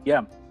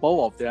 Yeah,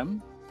 both of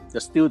them, the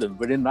students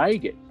really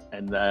like it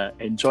and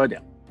enjoy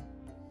them.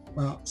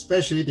 Well,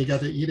 especially they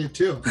got to eat it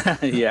too.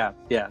 yeah,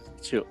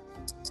 true.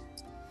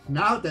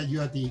 Now that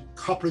you are the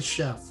corporate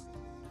chef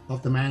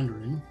of the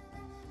Mandarin,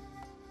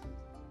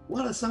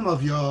 what are some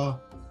of your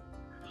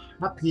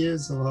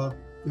happiest or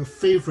your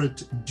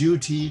favorite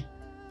duty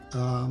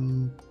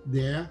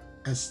there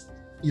as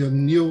your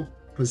new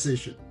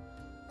position?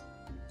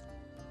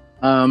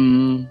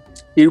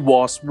 It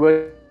was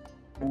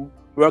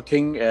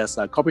working as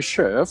a corporate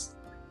chef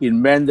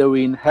in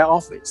Mandarin head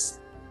office.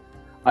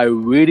 I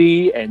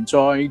really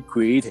enjoy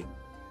creating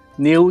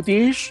new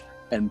dish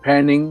and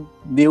planning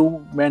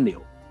new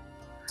menu,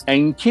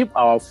 and keep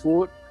our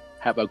food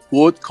have a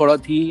good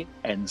quality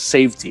and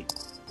safety.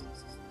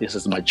 This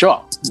is my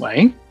job,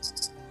 right?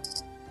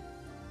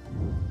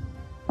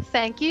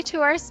 Thank you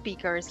to our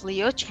speakers,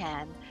 Leo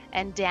Chan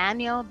and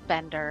Daniel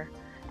Bender,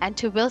 and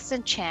to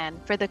Wilson Chan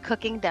for the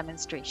cooking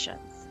demonstrations.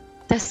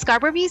 The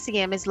Scarborough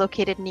Museum is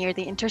located near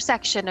the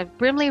intersection of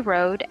Brimley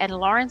Road and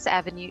Lawrence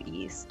Avenue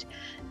East.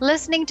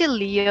 Listening to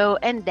Leo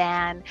and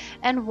Dan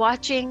and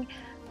watching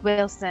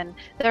Wilson,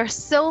 there are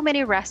so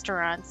many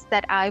restaurants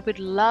that I would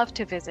love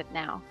to visit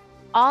now.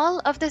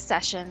 All of the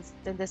sessions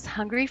in this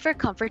Hungry for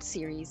Comfort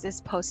series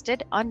is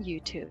posted on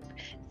YouTube.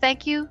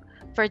 Thank you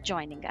for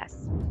joining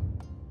us.